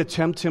 trying to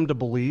tempt him to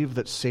believe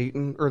that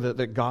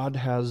that God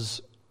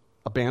has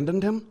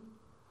abandoned him?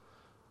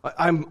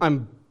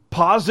 I'm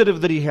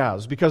positive that he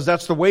has, because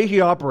that's the way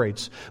he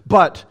operates.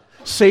 But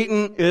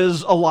Satan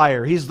is a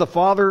liar. He's the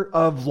father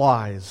of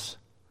lies.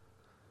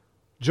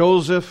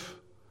 Joseph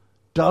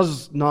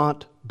does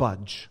not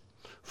budge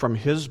from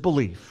his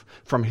belief,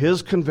 from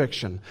his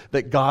conviction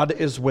that God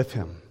is with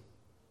him.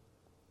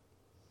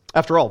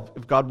 After all,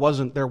 if God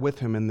wasn't there with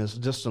him in this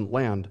distant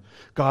land,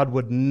 God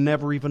would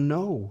never even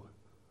know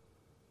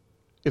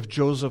if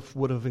Joseph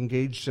would have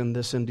engaged in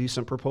this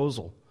indecent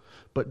proposal.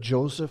 But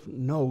Joseph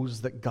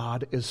knows that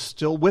God is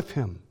still with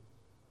him.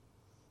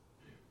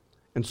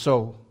 And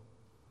so,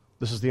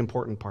 this is the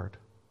important part.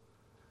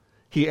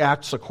 He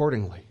acts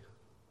accordingly.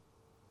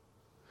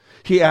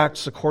 He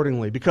acts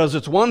accordingly because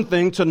it's one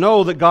thing to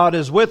know that God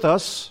is with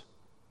us.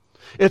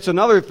 It's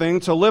another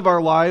thing to live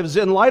our lives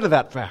in light of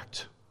that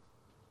fact.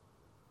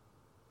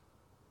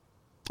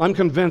 I'm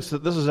convinced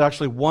that this is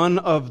actually one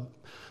of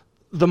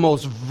the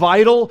most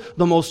vital,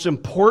 the most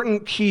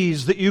important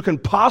keys that you can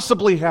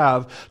possibly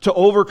have to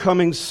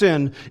overcoming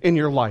sin in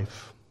your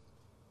life.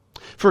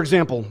 For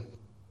example,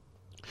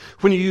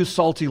 when you use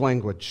salty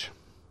language,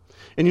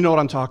 and you know what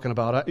I'm talking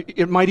about.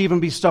 It might even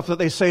be stuff that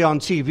they say on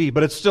TV,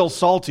 but it's still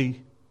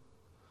salty.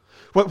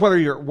 Whether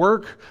you're at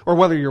work or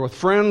whether you're with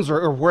friends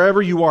or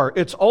wherever you are,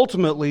 it's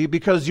ultimately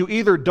because you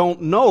either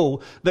don't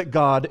know that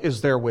God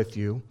is there with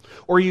you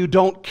or you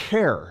don't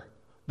care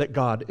that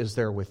God is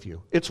there with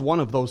you. It's one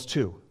of those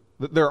two.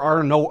 There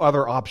are no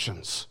other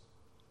options.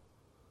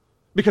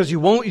 Because you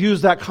won't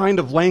use that kind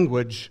of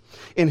language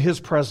in His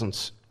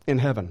presence in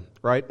heaven,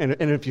 right? And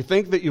if you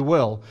think that you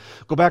will,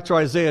 go back to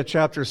Isaiah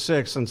chapter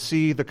 6 and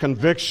see the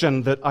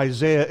conviction that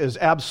Isaiah is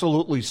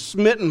absolutely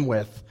smitten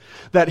with,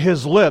 that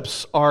his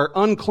lips are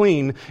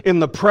unclean in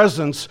the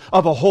presence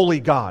of a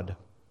holy God.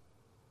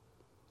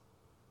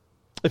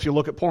 If you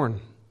look at porn,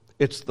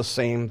 it's the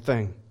same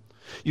thing.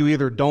 You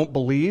either don't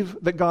believe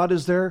that God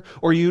is there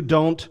or you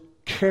don't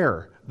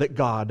care that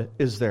God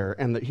is there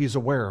and that He's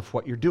aware of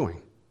what you're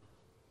doing.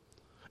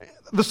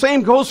 The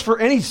same goes for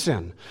any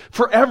sin,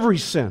 for every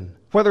sin,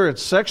 whether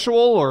it's sexual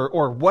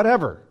or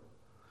whatever.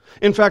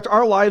 In fact,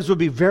 our lives would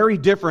be very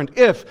different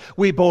if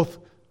we both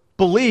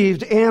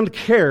believed and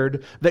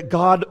cared that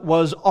God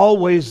was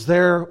always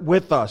there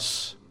with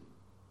us.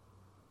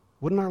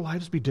 Wouldn't our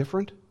lives be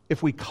different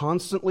if we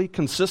constantly,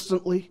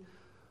 consistently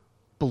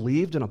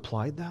believed and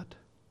applied that?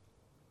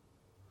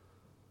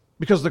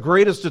 Because the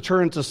greatest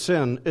deterrent to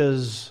sin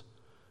is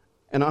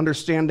an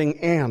understanding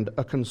and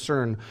a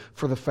concern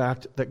for the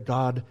fact that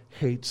God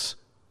hates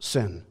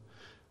sin.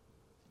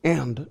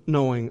 And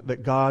knowing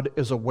that God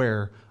is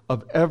aware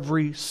of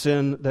every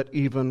sin that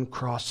even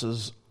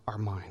crosses our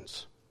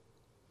minds.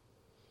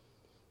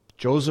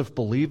 Joseph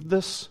believed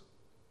this,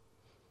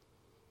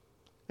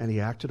 and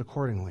he acted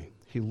accordingly.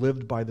 He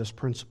lived by this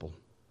principle.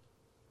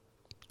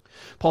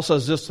 Paul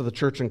says this to the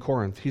church in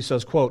Corinth. He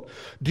says, quote,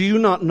 "Do you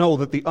not know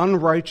that the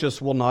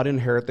unrighteous will not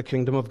inherit the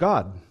kingdom of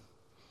God?"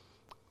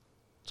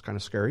 It's kind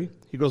of scary.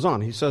 He goes on.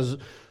 He says,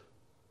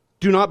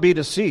 "Do not be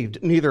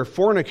deceived. Neither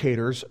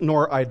fornicators,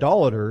 nor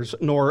idolaters,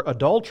 nor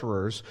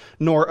adulterers,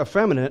 nor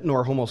effeminate,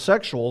 nor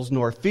homosexuals,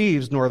 nor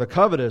thieves, nor the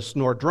covetous,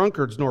 nor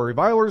drunkards, nor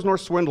revilers, nor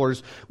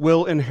swindlers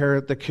will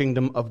inherit the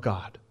kingdom of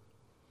God."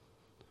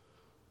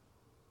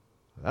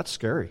 That's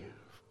scary.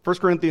 1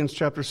 Corinthians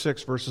chapter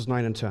 6, verses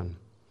 9 and 10.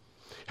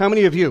 How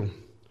many of you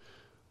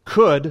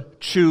could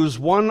choose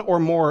one or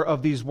more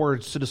of these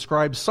words to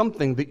describe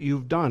something that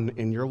you've done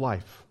in your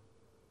life?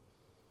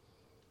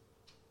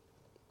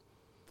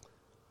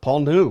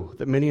 Paul knew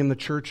that many in the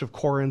church of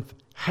Corinth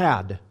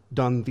had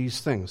done these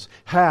things,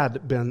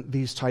 had been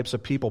these types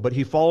of people. But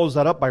he follows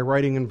that up by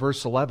writing in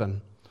verse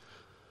 11,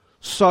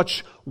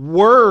 "Such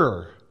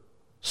were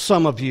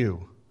some of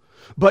you,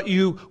 but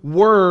you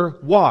were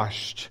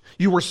washed,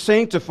 you were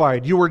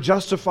sanctified, you were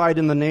justified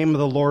in the name of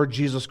the Lord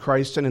Jesus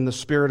Christ and in the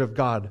Spirit of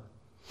God."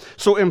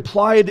 So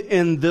implied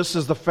in this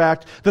is the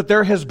fact that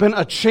there has been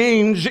a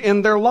change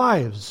in their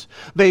lives.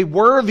 They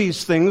were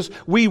these things,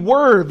 we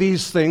were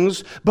these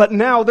things, but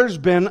now there's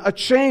been a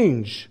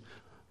change.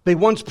 They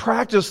once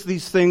practiced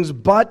these things,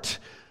 but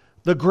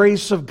the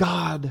grace of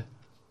God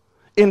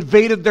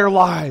invaded their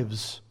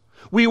lives.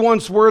 We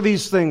once were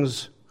these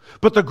things,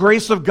 but the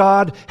grace of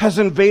God has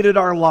invaded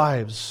our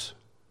lives.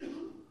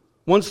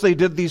 Once they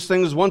did these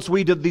things, once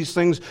we did these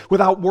things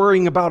without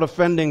worrying about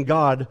offending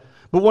God.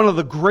 But one of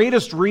the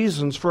greatest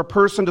reasons for a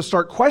person to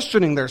start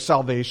questioning their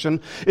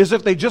salvation is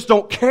if they just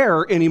don't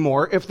care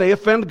anymore if they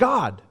offend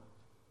God.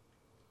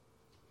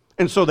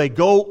 And so they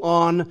go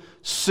on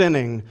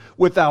sinning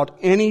without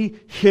any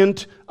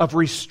hint of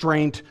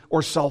restraint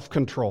or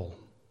self-control.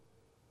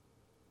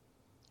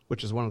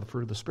 Which is one of the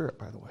fruit of the Spirit,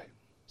 by the way,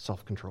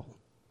 self-control.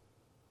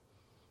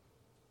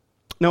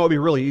 Now, it would be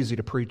really easy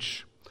to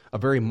preach a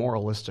very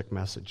moralistic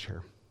message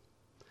here.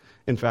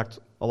 In fact,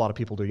 a lot of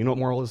people do. You know what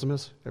moralism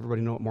is?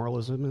 Everybody know what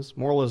moralism is?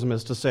 Moralism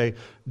is to say,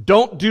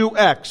 don't do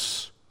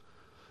X.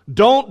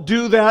 Don't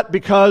do that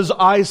because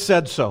I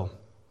said so.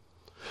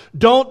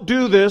 Don't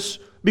do this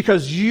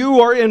because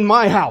you are in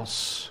my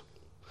house.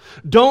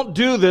 Don't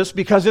do this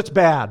because it's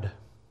bad.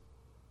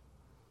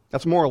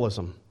 That's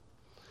moralism.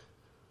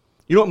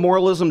 You know what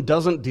moralism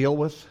doesn't deal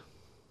with?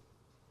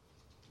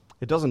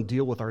 It doesn't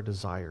deal with our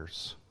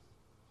desires.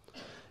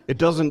 It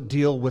doesn't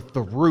deal with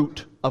the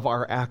root of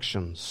our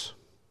actions,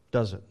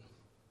 does it?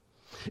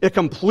 It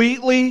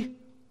completely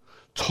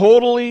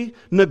totally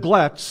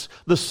neglects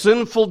the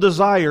sinful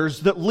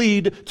desires that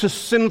lead to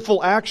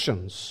sinful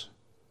actions.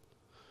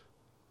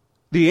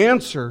 The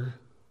answer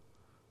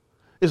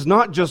is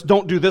not just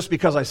don't do this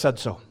because I said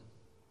so.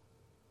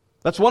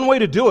 That's one way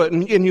to do it,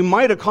 and you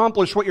might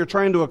accomplish what you're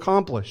trying to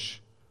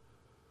accomplish.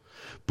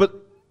 But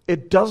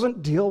it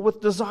doesn't deal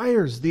with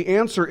desires. The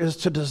answer is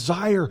to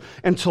desire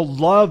and to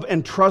love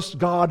and trust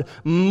God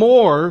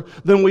more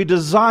than we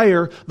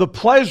desire the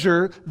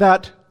pleasure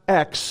that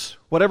X,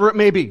 whatever it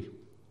may be,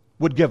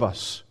 would give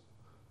us.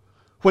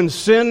 When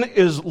sin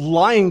is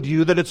lying to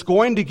you that it's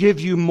going to give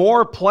you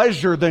more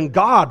pleasure than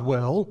God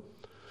will,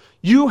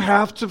 you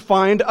have to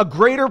find a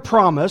greater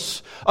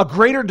promise, a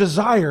greater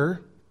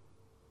desire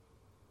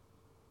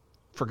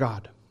for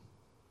God.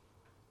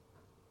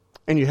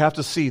 And you have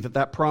to see that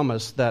that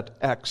promise that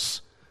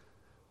X,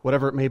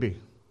 whatever it may be,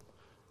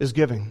 is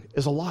giving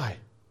is a lie.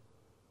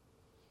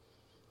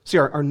 See,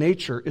 our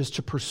nature is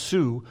to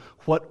pursue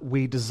what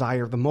we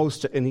desire the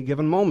most at any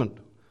given moment,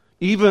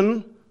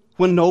 even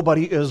when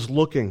nobody is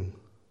looking.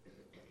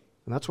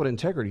 And that's what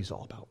integrity is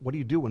all about. What do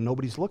you do when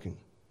nobody's looking?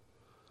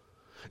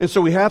 And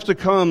so we have to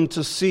come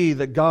to see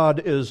that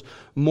God is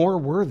more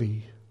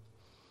worthy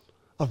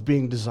of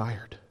being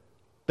desired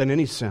than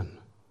any sin.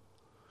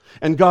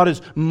 And God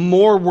is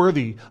more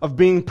worthy of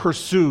being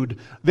pursued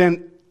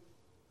than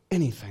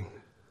anything.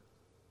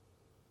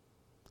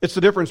 It's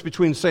the difference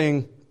between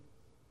saying,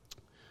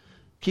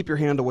 keep your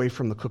hand away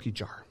from the cookie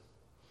jar,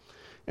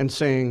 and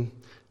saying,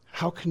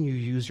 how can you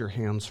use your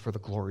hands for the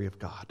glory of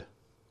God? Do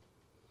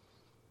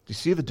you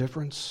see the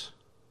difference?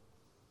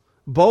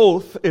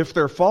 Both, if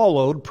they're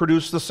followed,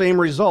 produce the same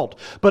result.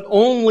 But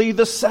only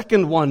the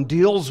second one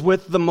deals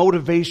with the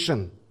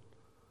motivation.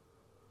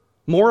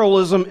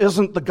 Moralism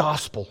isn't the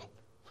gospel.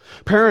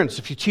 Parents,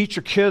 if you teach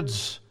your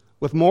kids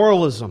with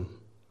moralism,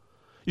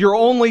 you're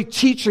only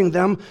teaching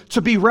them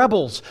to be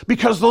rebels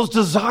because those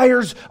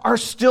desires are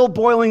still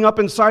boiling up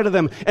inside of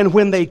them. And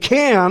when they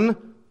can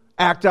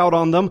act out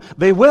on them,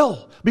 they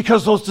will,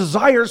 because those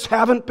desires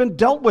haven't been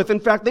dealt with. In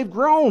fact, they've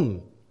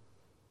grown.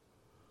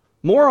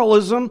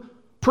 Moralism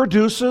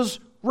produces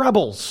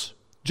rebels,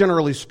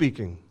 generally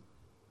speaking.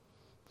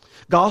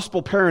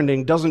 Gospel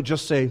parenting doesn't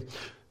just say,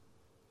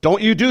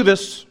 don't you do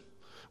this,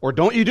 or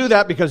don't you do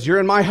that because you're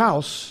in my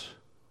house.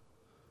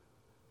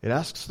 It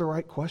asks the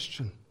right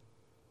question.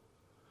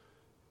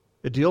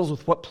 It deals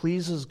with what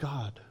pleases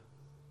God.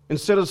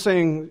 Instead of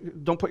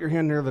saying, don't put your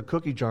hand near the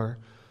cookie jar,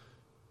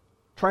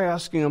 try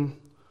asking him,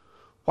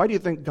 why do you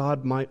think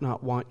God might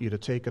not want you to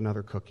take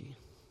another cookie?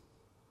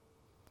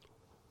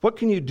 What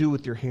can you do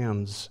with your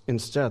hands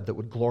instead that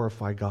would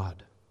glorify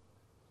God?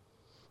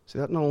 See,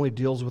 that not only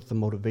deals with the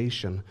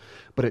motivation,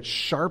 but it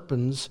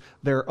sharpens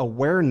their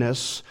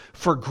awareness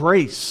for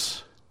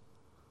grace.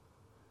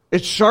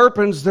 It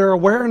sharpens their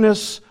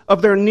awareness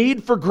of their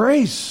need for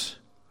grace.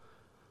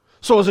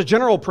 So as a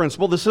general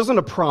principle, this isn't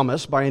a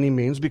promise by any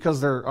means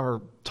because there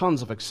are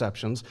tons of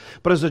exceptions,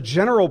 but as a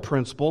general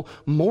principle,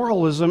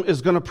 moralism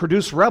is going to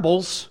produce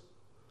rebels,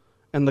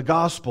 and the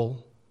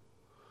gospel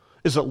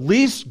is at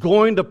least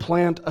going to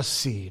plant a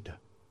seed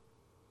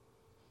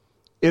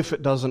if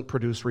it doesn't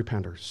produce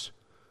repenters.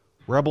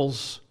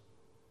 Rebels,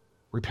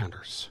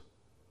 repenters.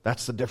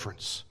 That's the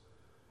difference.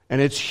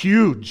 And it's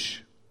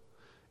huge.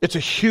 It's a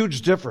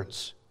huge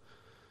difference.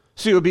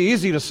 See, it would be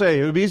easy to say,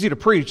 it would be easy to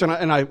preach, and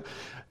I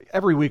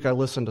every week I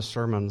listen to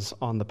sermons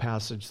on the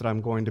passage that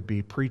I'm going to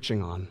be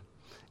preaching on.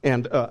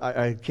 And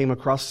I came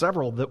across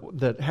several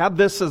that had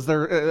this as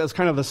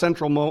kind of the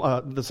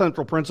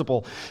central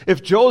principle.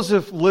 If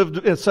Joseph lived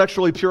a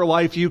sexually pure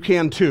life, you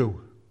can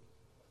too.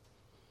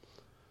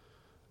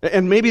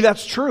 And maybe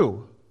that's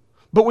true,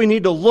 but we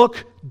need to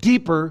look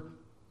deeper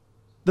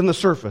than the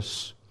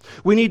surface.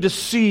 We need to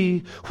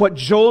see what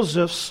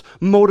Joseph's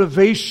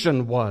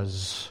motivation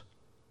was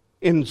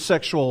in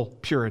sexual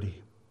purity.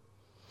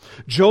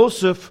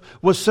 Joseph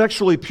was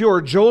sexually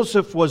pure.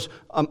 Joseph was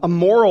a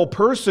moral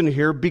person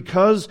here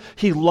because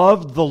he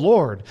loved the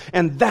Lord.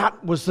 And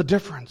that was the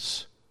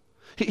difference.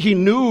 He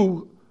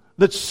knew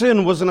that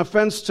sin was an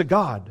offense to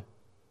God.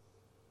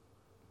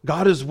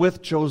 God is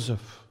with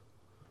Joseph,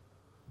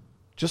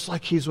 just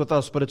like he's with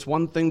us. But it's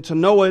one thing to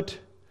know it.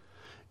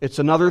 It's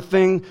another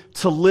thing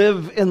to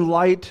live in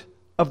light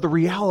of the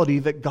reality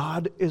that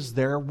God is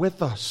there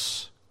with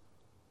us.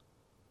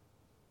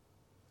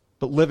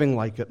 But living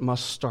like it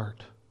must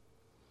start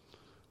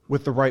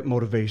with the right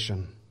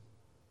motivation.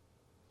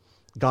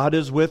 God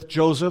is with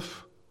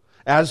Joseph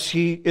as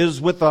he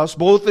is with us,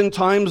 both in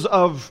times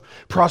of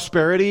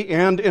prosperity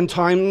and in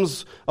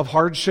times of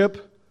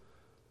hardship.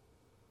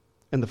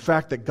 And the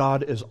fact that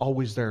God is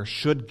always there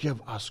should give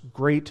us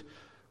great,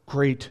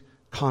 great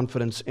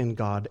confidence in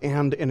God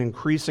and an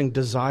increasing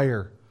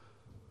desire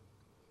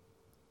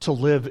to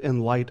live in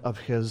light of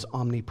his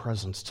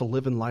omnipresence, to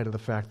live in light of the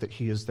fact that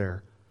he is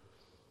there,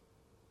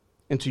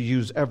 and to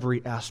use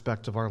every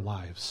aspect of our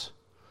lives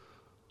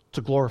to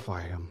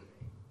glorify him.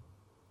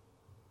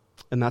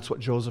 And that's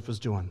what Joseph is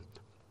doing.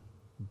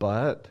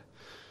 But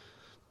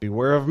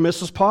beware of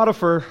Mrs.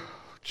 Potiphar,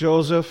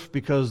 Joseph,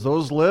 because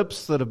those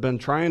lips that have been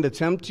trying to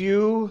tempt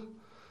you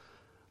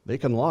they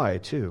can lie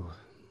too.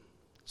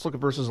 Let's look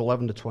at verses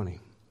 11 to 20. It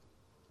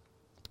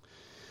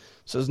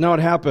says, "Now it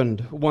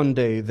happened one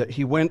day that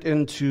he went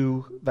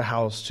into the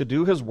house to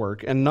do his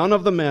work, and none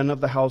of the men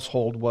of the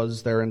household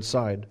was there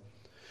inside.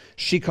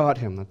 She caught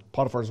him,"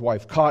 Potiphar's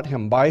wife, "caught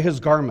him by his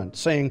garment,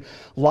 saying,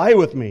 'Lie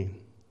with me.'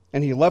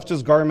 And he left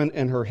his garment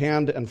in her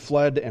hand and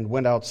fled and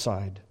went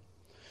outside.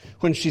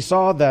 When she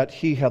saw that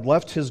he had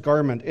left his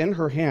garment in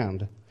her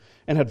hand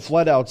and had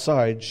fled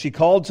outside, she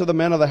called to the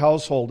men of the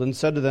household and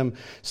said to them,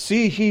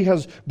 'See, he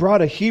has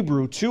brought a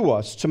Hebrew to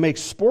us to make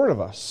sport of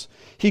us.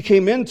 He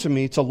came in to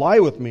me to lie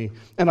with me,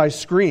 and I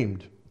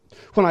screamed.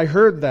 When he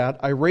heard that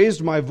I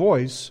raised my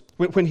voice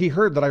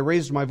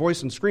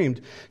and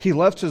screamed, he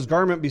left his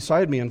garment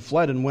beside me and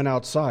fled and went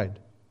outside.'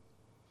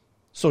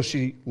 So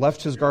she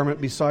left his garment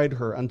beside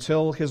her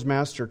until his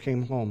master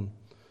came home.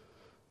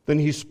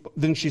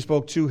 Then she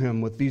spoke to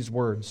him with these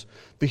words,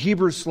 'The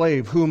Hebrew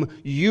slave whom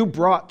you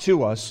brought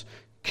to us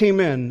came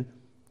in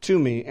to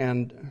me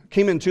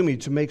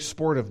to make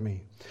sport of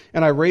me.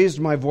 And I raised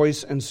my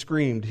voice and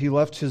screamed. He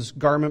left his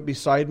garment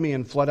beside me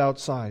and fled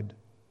outside.'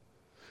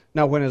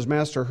 Now when his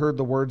master heard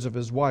the words of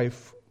his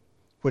wife,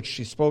 which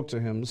she spoke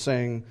to him,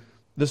 saying,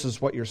 'This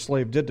is what your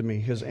slave did to me,'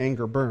 his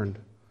anger burned.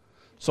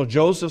 So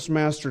Joseph's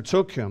master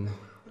took him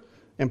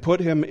and put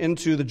him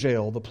into the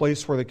jail, the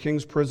place where the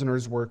king's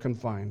prisoners were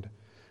confined.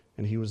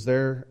 And he was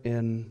there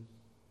in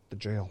the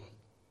jail."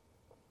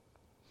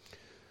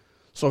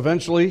 So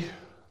eventually,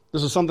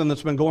 this is something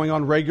that's been going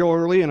on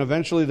regularly, and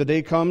eventually the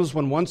day comes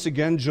when once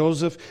again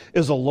Joseph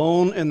is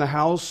alone in the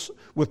house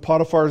with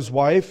Potiphar's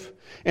wife,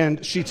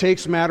 and she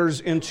takes matters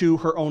into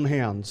her own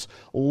hands.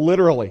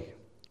 Literally,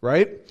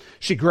 right?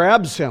 She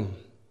grabs him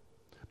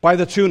by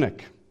the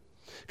tunic,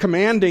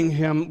 commanding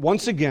him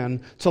once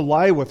again to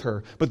lie with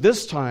her. But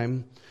this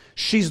time,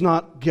 she's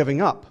not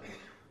giving up.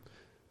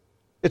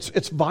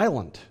 It's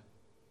violent.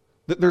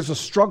 There's a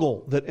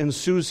struggle that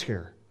ensues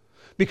here,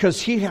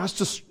 because he has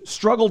to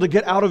struggle to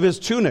get out of his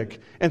tunic,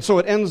 and so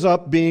it ends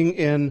up being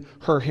in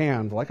her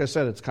hand. Like I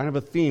said, it's kind of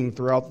a theme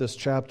throughout this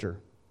chapter.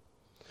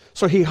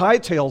 So he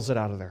hightails it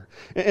out of there,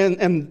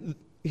 and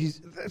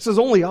it's his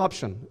only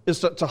option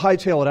is to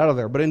hightail it out of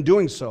there. But in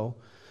doing so,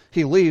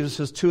 he leaves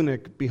his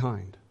tunic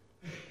behind.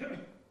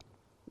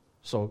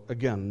 So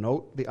again,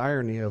 note the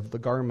irony of the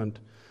garment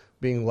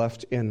being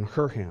left in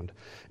her hand.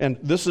 And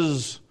this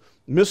is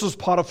Mrs.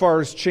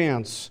 Potiphar's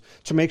chance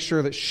to make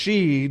sure that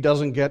she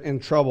doesn't get in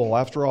trouble.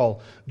 After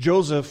all,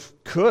 Joseph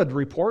could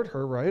report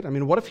her, right? I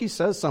mean, what if he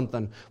says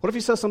something? What if he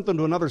says something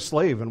to another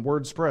slave and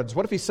word spreads?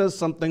 What if he says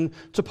something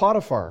to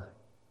Potiphar?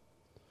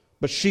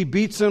 But she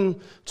beats him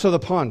to the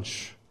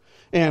punch.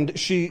 And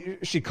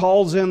she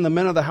calls in the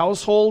men of the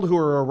household who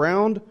are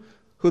around,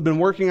 who had been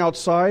working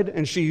outside,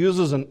 and she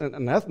uses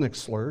an ethnic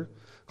slur,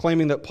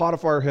 claiming that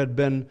Potiphar had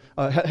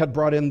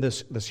brought in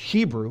this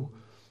Hebrew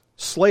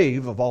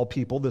slave of all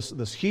people,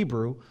 this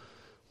Hebrew,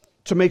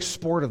 to make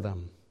sport of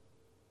them.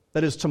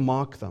 That is, to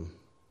mock them.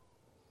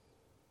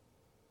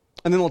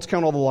 And then let's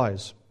count all the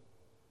lies.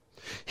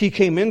 He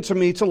came in to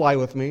me to lie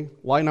with me,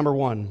 lie number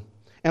 1.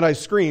 And I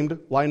screamed,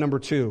 lie number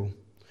 2.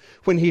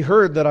 When he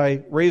heard that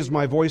I raised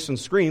my voice and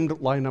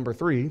screamed, lie number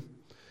 3.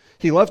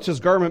 He left his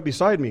garment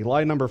beside me,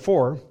 lie number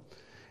 4,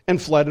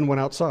 and fled and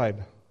went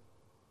outside.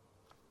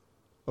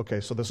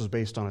 Okay, so this is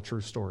based on a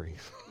true story.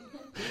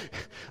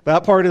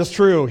 That part is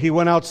true. He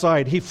went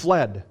outside. He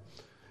fled.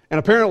 And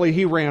apparently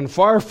he ran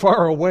far,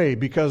 far away,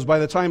 because by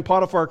the time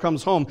Potiphar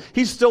comes home,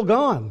 he's still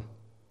gone.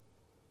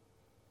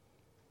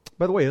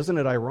 By the way, isn't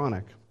it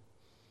ironic?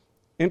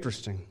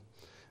 Interesting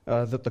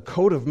that the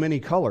coat of many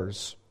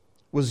colors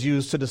was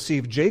used to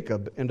deceive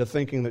Jacob into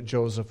thinking that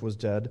Joseph was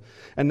dead,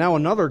 and now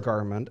another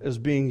garment is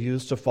being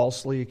used to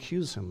falsely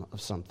accuse him of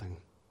something.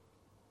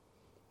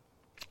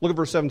 Look at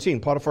verse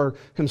 17. Potiphar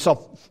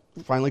himself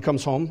finally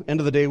comes home, end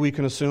of the day we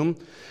can assume,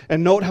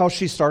 and note how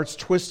she starts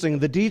twisting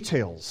the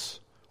details,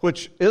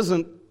 which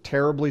isn't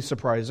terribly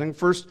surprising.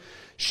 First,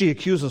 she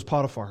accuses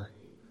Potiphar.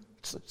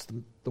 It's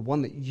the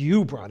one that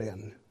you brought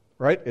in,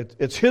 right?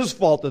 It's his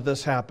fault that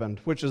this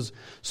happened, which is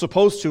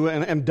supposed to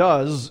and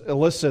does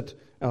elicit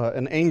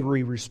an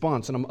angry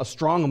response and a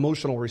strong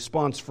emotional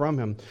response from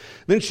him.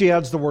 Then she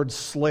adds the word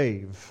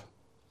slave.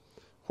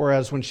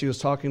 Whereas when she was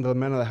talking to the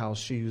men of the house,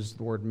 she used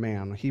the word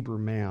man, Hebrew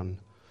man.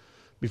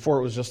 Before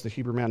it was just the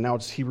Hebrew man, now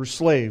it's Hebrew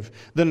slave.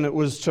 Then it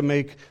was to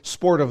make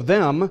sport of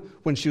them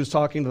when she was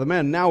talking to the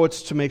men. Now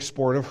it's to make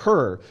sport of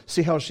her.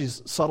 See how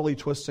she's subtly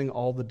twisting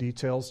all the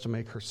details to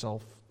make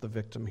herself the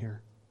victim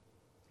here.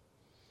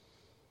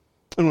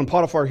 And when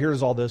Potiphar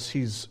hears all this,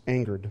 he's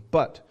angered.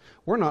 But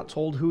we're not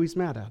told who he's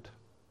mad at.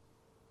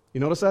 You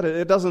notice that?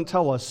 It doesn't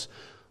tell us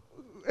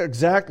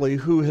exactly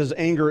who his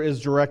anger is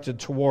directed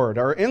toward.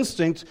 Our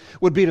instinct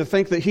would be to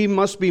think that he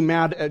must be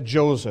mad at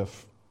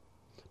Joseph.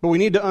 But we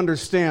need to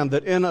understand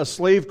that in a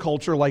slave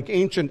culture like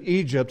ancient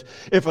Egypt,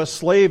 if a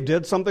slave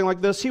did something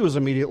like this, he was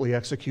immediately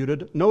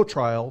executed. No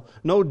trial,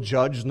 no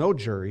judge, no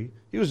jury.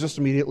 He was just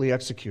immediately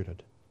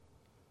executed.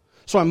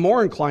 So I'm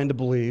more inclined to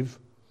believe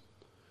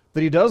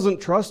that he doesn't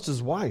trust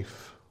his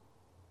wife.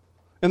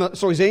 And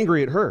so he's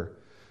angry at her.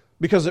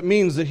 because it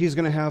means that he's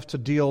going to have to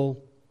deal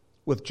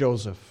with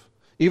Joseph.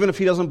 Even if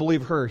he doesn't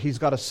believe her, he's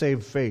got to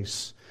save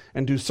face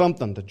and do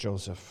something to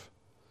Joseph.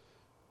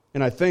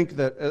 And I think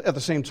that at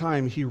the same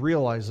time, he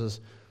realizes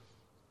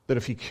that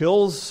if he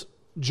kills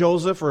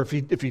Joseph, or if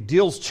he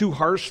deals too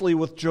harshly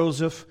with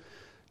Joseph,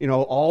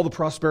 all the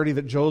prosperity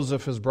that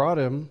Joseph has brought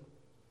him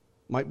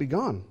might be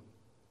gone.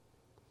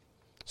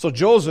 So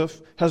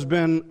Joseph has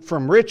been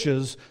from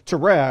riches to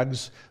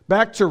rags,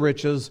 back to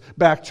riches,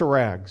 back to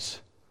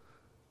rags.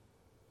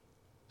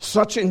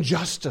 Such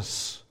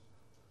injustice.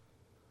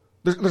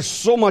 There's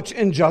so much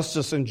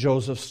injustice in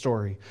Joseph's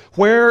story.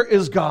 Where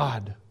is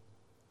God?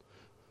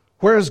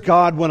 Where is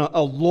God when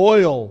a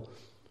loyal,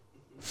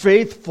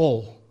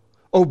 faithful,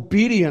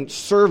 obedient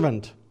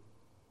servant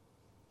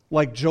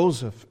like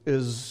Joseph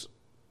is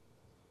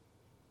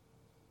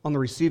on the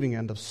receiving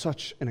end of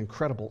such an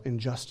incredible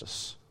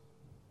injustice?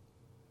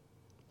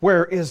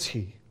 Where is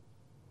he?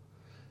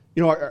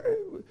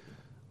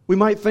 We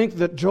might think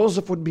that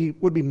Joseph would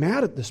be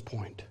mad at this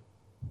point.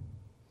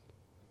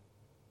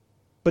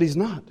 But he's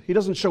not. He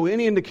doesn't show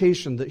any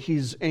indication that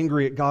he's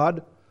angry at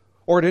God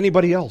or at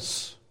anybody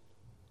else.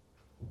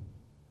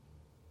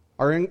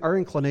 Our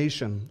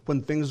inclination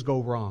when things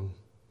go wrong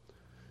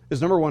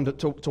is, number one,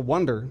 to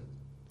wonder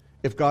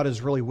if God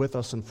is really with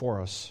us and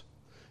for us.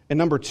 And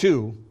number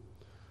two,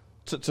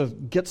 to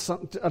get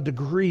a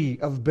degree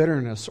of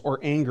bitterness or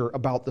anger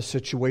about the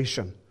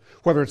situation,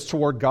 whether it's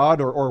toward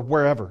God or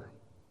wherever.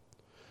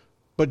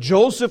 But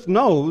Joseph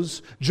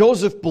knows,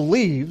 Joseph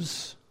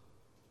believes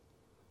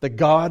that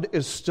God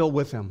is still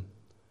with him.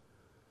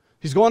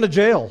 He's going to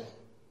jail,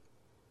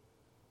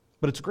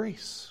 but it's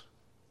grace.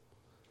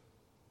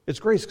 It's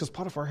grace because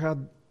Potiphar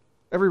had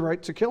every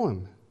right to kill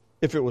him.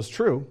 If it was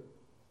true,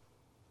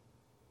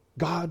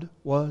 God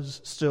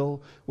was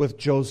still with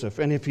Joseph.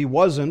 And if he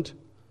wasn't,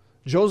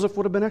 Joseph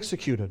would have been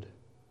executed.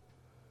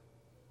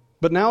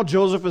 But now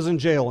Joseph is in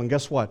jail, and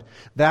guess what?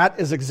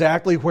 That is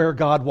exactly where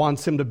God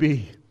wants him to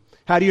be.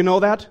 How do you know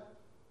that?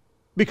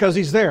 Because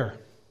he's there.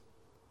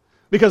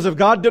 Because if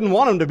God didn't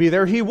want him to be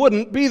there, he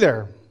wouldn't be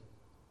there.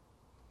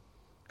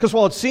 Because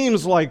while it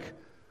seems like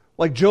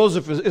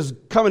Joseph is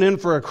coming in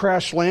for a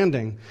crash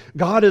landing,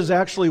 God is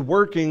actually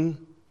working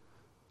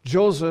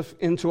Joseph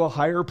into a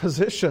higher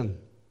position.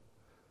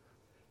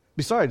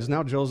 Besides,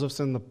 now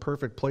Joseph's in the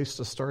perfect place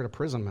to start a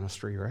prison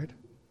ministry, right?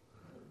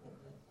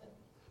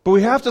 But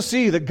we have to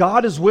see that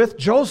God is with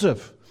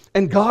Joseph,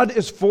 and God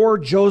is for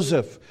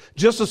Joseph,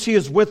 just as he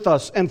is with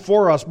us and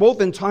for us, both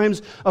in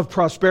times of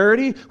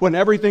prosperity, when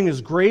everything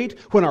is great,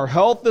 when our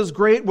health is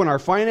great, when our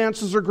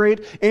finances are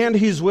great, and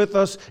he's with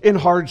us in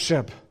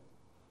hardship.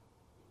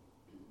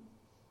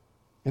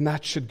 And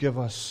that should give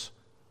us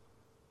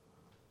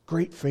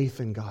great faith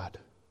in God.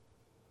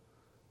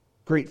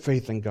 Great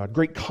faith in God,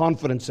 great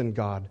confidence in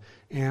God,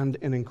 and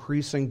an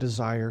increasing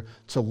desire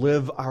to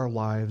live our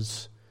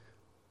lives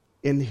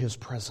in his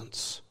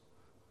presence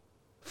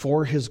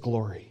for his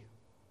glory.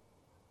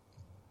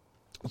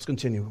 Let's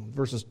continue.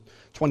 Verses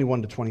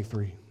 21 to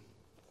 23.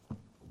 It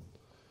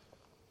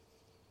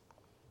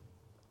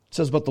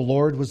says, "But the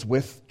Lord was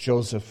with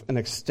Joseph and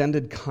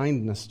extended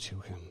kindness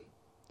to him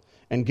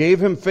and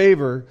gave him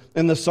favor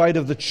in the sight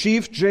of the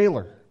chief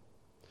jailer.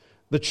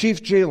 The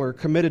chief jailer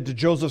committed to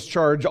Joseph's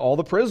charge all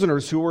the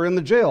prisoners who were in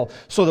the jail,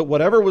 so that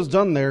whatever was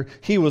done there,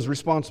 he was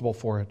responsible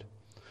for it.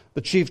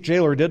 The chief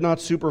jailer did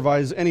not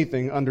supervise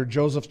anything under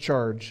Joseph's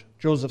charge,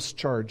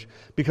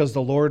 because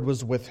the Lord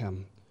was with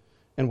him.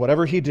 And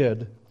whatever he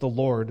did, the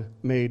Lord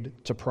made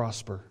to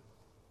prosper."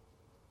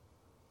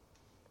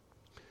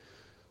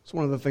 So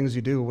one of the things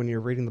you do when you're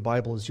reading the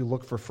Bible is you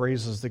look for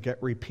phrases that get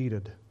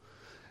repeated.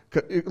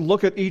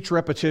 Look at each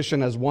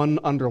repetition as one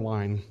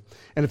underline.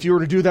 And if you were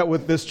to do that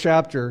with this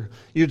chapter,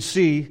 you'd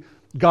see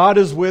God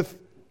is with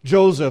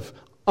Joseph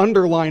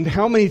underlined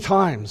how many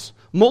times?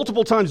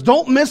 Multiple times.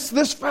 Don't miss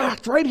this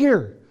fact right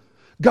here.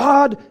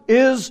 God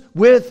is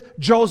with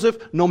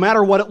Joseph no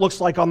matter what it looks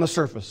like on the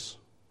surface.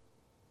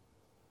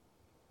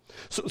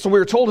 So we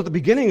were told at the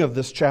beginning of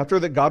this chapter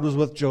that God was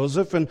with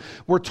Joseph, and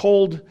we're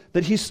told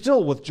that he's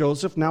still with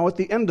Joseph now at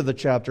the end of the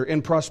chapter.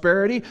 In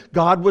prosperity,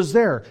 God was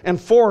there and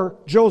for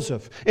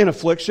Joseph. In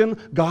affliction,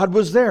 God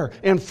was there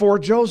and for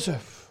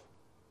Joseph.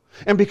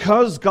 And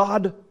because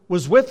God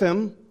was with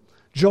him,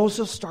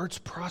 Joseph starts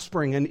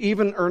prospering and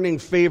even earning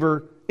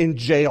favor in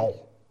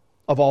jail,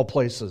 of all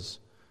places.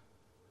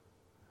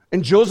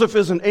 And Joseph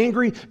isn't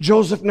angry.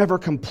 Joseph never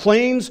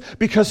complains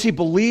because he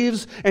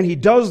believes and he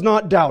does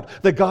not doubt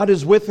that God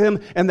is with him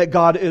and that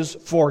God is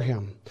for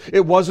him.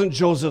 It wasn't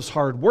Joseph's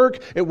hard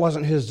work. It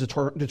wasn't his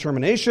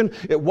determination.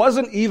 It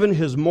wasn't even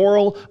his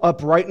moral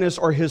uprightness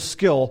or his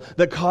skill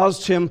that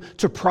caused him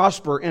to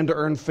prosper and to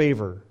earn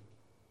favor.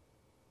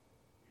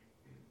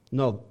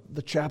 No,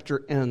 the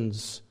chapter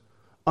ends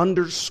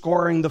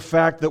underscoring the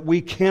fact that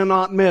we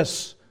cannot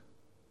miss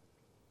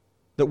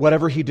that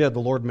whatever he did, the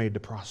Lord made to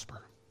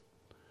prosper.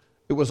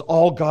 It was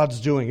all God's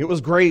doing. It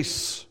was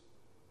grace.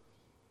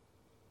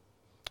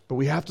 But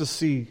we have to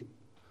see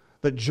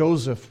that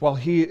Joseph, while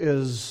he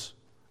is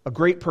a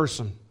great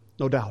person,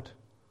 no doubt,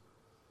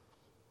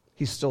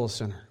 he's still a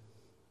sinner.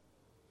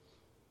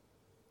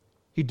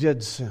 He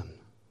did sin.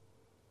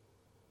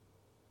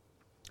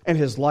 And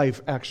his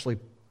life actually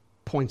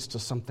points to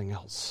something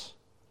else.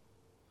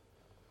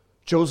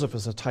 Joseph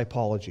is a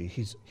typology.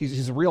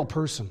 He's a real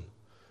person.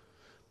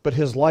 But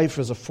his life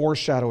is a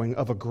foreshadowing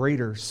of a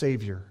greater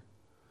Savior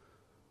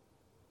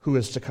who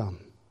is to come.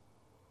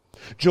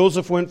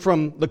 Joseph went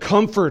from the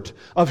comfort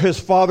of his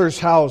father's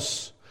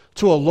house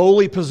to a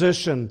lowly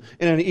position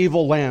in an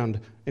evil land.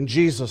 And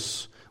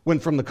Jesus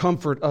went from the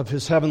comfort of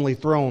his heavenly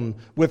throne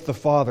with the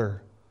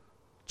Father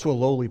to a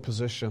lowly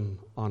position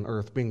on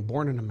earth, being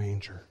born in a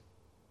manger.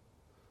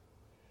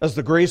 As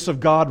the grace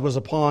of God was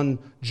upon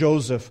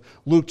Joseph,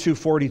 Luke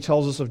 2:40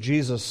 tells us of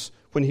Jesus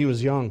when he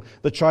was young.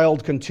 The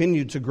child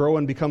continued to grow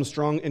and become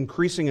strong,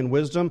 increasing in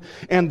wisdom,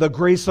 and the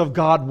grace of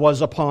God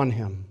was upon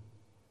him.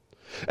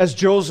 As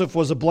Joseph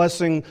was a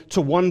blessing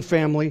to one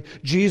family,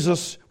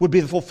 Jesus would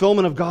be the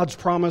fulfillment of God's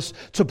promise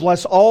to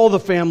bless all the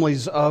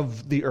families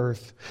of the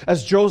earth.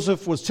 As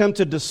Joseph was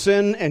tempted to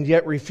sin and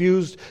yet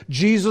refused,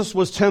 Jesus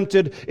was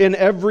tempted in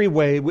every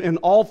way, in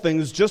all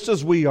things, just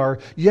as we are,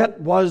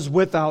 yet was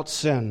without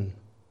sin.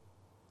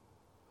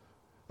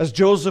 As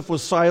Joseph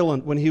was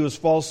silent when he was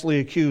falsely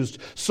accused,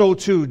 so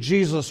too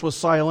Jesus was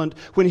silent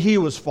when he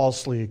was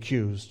falsely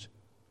accused.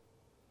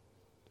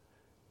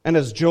 And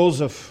as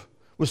Joseph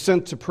was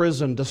sent to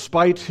prison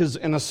despite his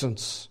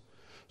innocence,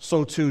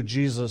 so too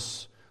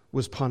Jesus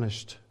was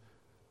punished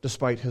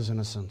despite his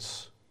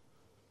innocence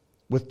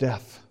with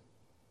death.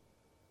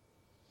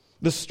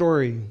 This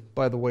story,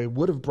 by the way,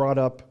 would have brought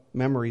up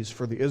memories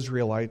for the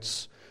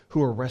Israelites who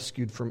were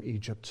rescued from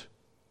Egypt.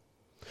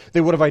 They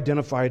would have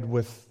identified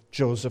with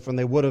Joseph, and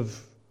they would have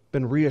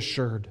been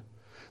reassured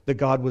that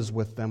God was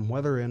with them,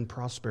 whether in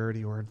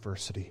prosperity or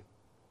adversity.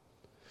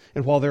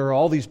 And while there are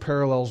all these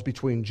parallels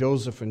between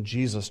Joseph and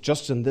Jesus,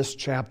 just in this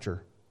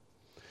chapter,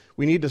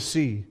 we need to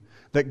see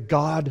that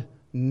God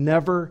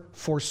never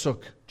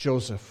forsook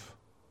Joseph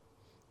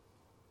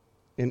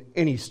in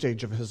any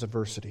stage of his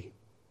adversity.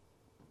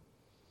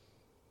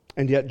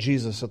 And yet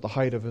Jesus, at the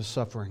height of his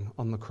suffering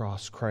on the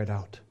cross, cried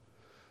out,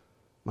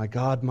 my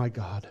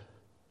God,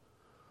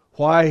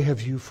 why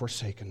have you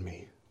forsaken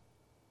me?"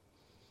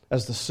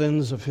 As the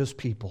sins of his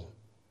people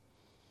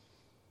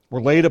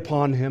were laid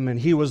upon him,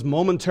 and he was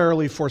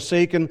momentarily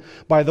forsaken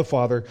by the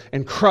Father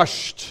and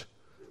crushed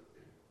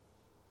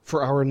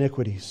for our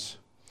iniquities,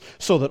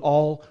 so that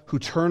all who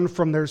turn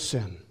from their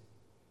sin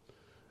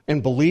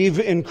and believe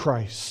in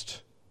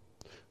Christ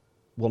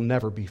will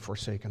never be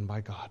forsaken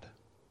by God.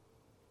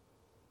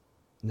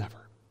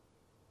 Never.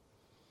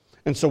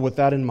 And so with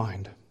that in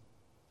mind,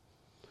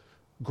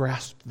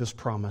 grasp this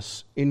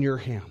promise in your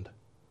hand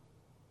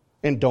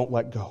and don't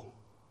let go.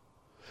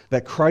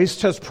 That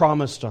Christ has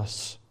promised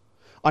us,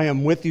 I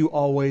am with you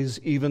always,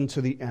 even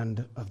to the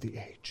end of the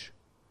age.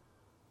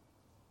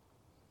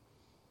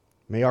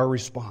 May our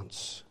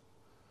response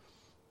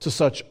to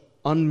such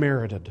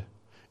unmerited,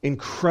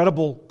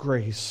 incredible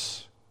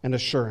grace and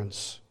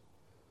assurance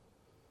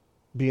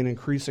be an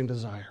increasing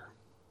desire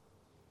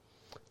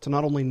to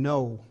not only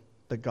know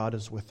that God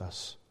is with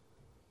us,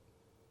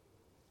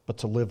 but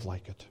to live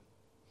like it,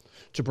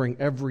 to bring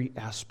every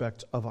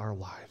aspect of our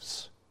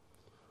lives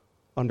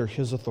under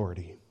His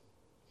authority,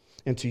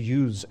 and to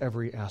use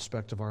every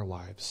aspect of our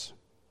lives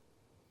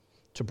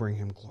to bring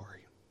Him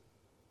glory.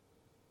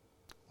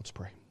 Let's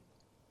pray.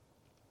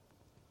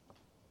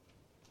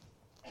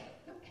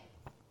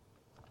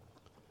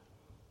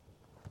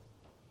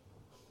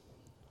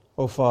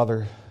 Oh,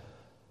 Father,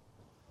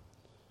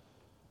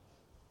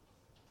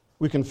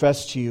 we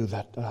confess to you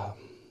that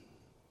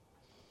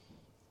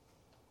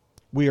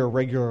we are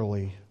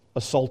regularly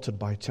assaulted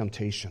by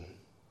temptation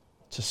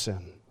to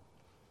sin.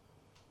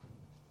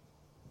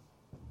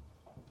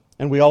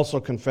 And we also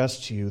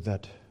confess to you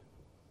that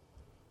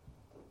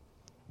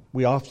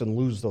we often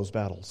lose those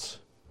battles.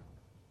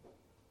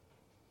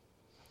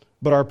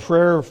 But our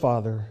prayer,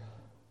 Father,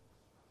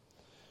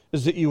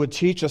 is that you would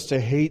teach us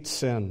to hate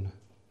sin,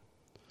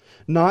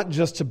 not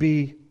just to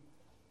be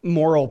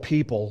moral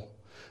people,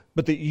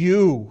 but that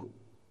you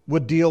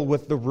would deal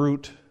with the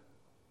root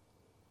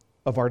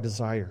of our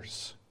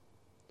desires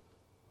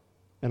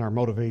and our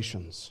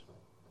motivations.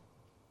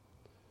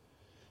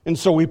 And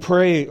so we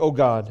pray, O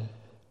God,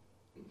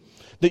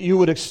 that you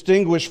would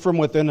extinguish from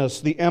within us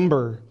the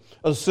ember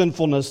of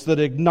sinfulness that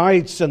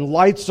ignites and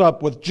lights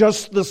up with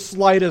just the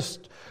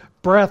slightest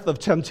breath of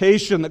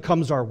temptation that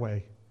comes our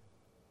way.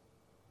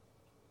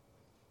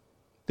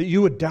 That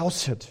you would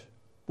douse it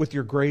with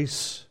your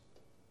grace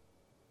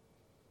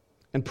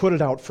and put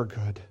it out for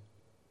good.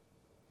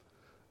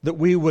 That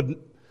we would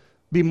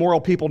be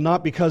moral people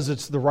not because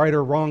it's the right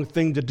or wrong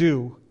thing to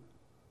do,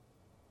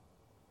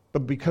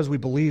 but because we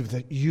believe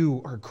that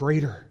you are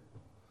greater.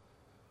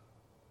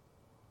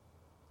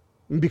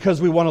 And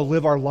because we want to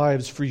live our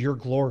lives for your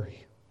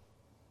glory.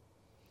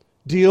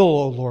 Deal,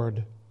 O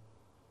Lord,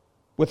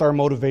 with our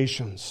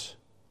motivations.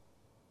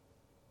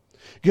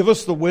 Give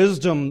us the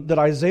wisdom that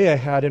Isaiah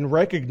had in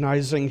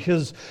recognizing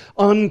his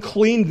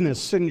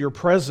uncleanness in your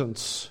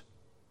presence.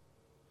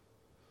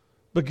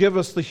 But give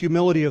us the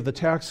humility of the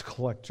tax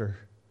collector,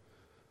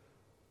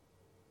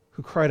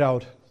 who cried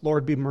out,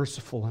 "Lord, be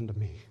merciful unto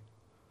me,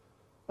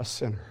 a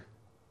sinner."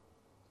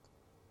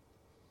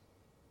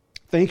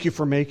 Thank you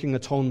for making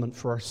atonement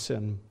for our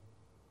sin.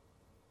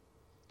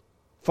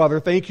 Father,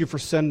 thank you for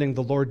sending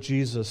the Lord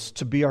Jesus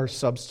to be our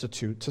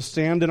substitute, to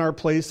stand in our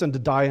place and to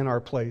die in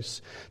our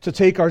place, to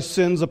take our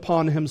sins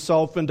upon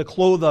himself and to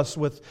clothe us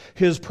with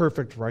his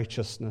perfect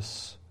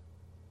righteousness.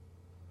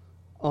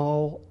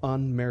 All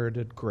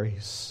unmerited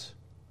grace,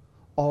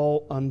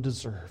 all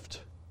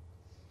undeserved,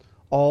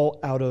 all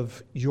out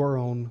of your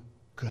own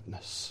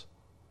goodness.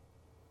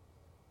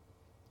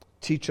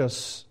 Teach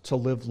us to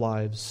live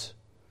lives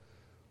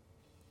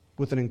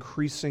with an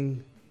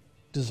increasing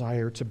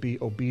desire to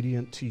be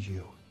obedient to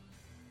you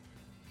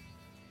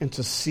and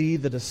to see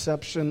the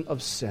deception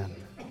of sin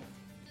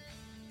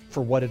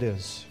for what it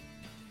is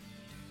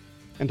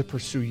and to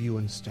pursue you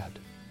instead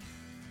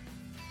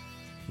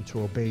and to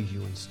obey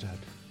you instead.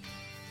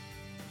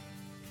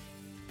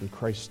 In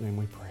Christ's name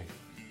we pray.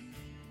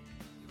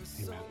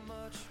 Amen.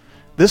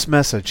 This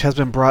message has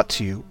been brought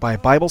to you by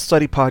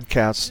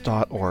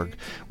BibleStudyPodcasts.org.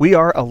 We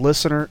are a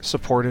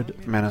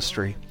listener-supported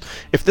ministry.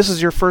 If this is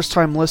your first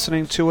time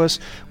listening to us,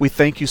 we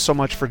thank you so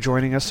much for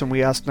joining us, and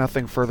we ask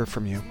nothing further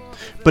from you.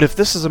 But if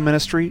this is a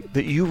ministry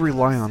that you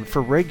rely on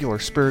for regular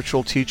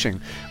spiritual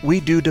teaching, we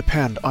do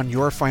depend on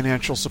your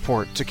financial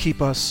support to keep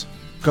us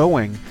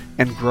going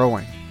and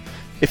growing.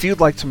 If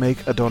you'd like to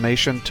make a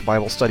donation to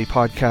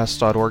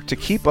BibleStudyPodcasts.org to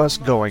keep us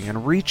going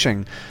and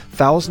reaching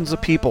thousands of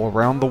people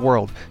around the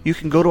world, you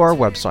can go to our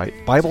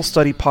website,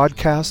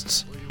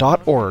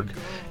 BibleStudyPodcasts.org,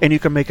 and you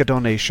can make a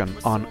donation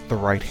on the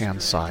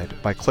right-hand side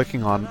by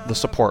clicking on the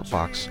support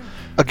box.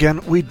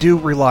 Again, we do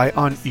rely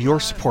on your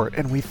support,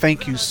 and we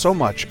thank you so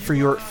much for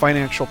your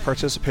financial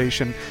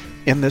participation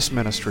in this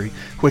ministry,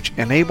 which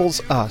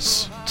enables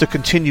us to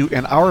continue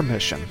in our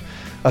mission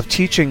of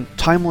teaching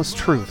timeless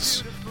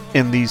truths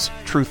in these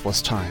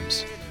truthless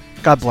times.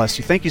 God bless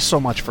you. Thank you so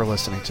much for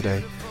listening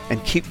today,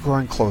 and keep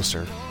growing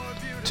closer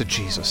to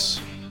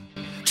Jesus.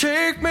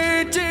 Take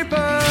me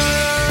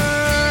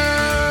deeper.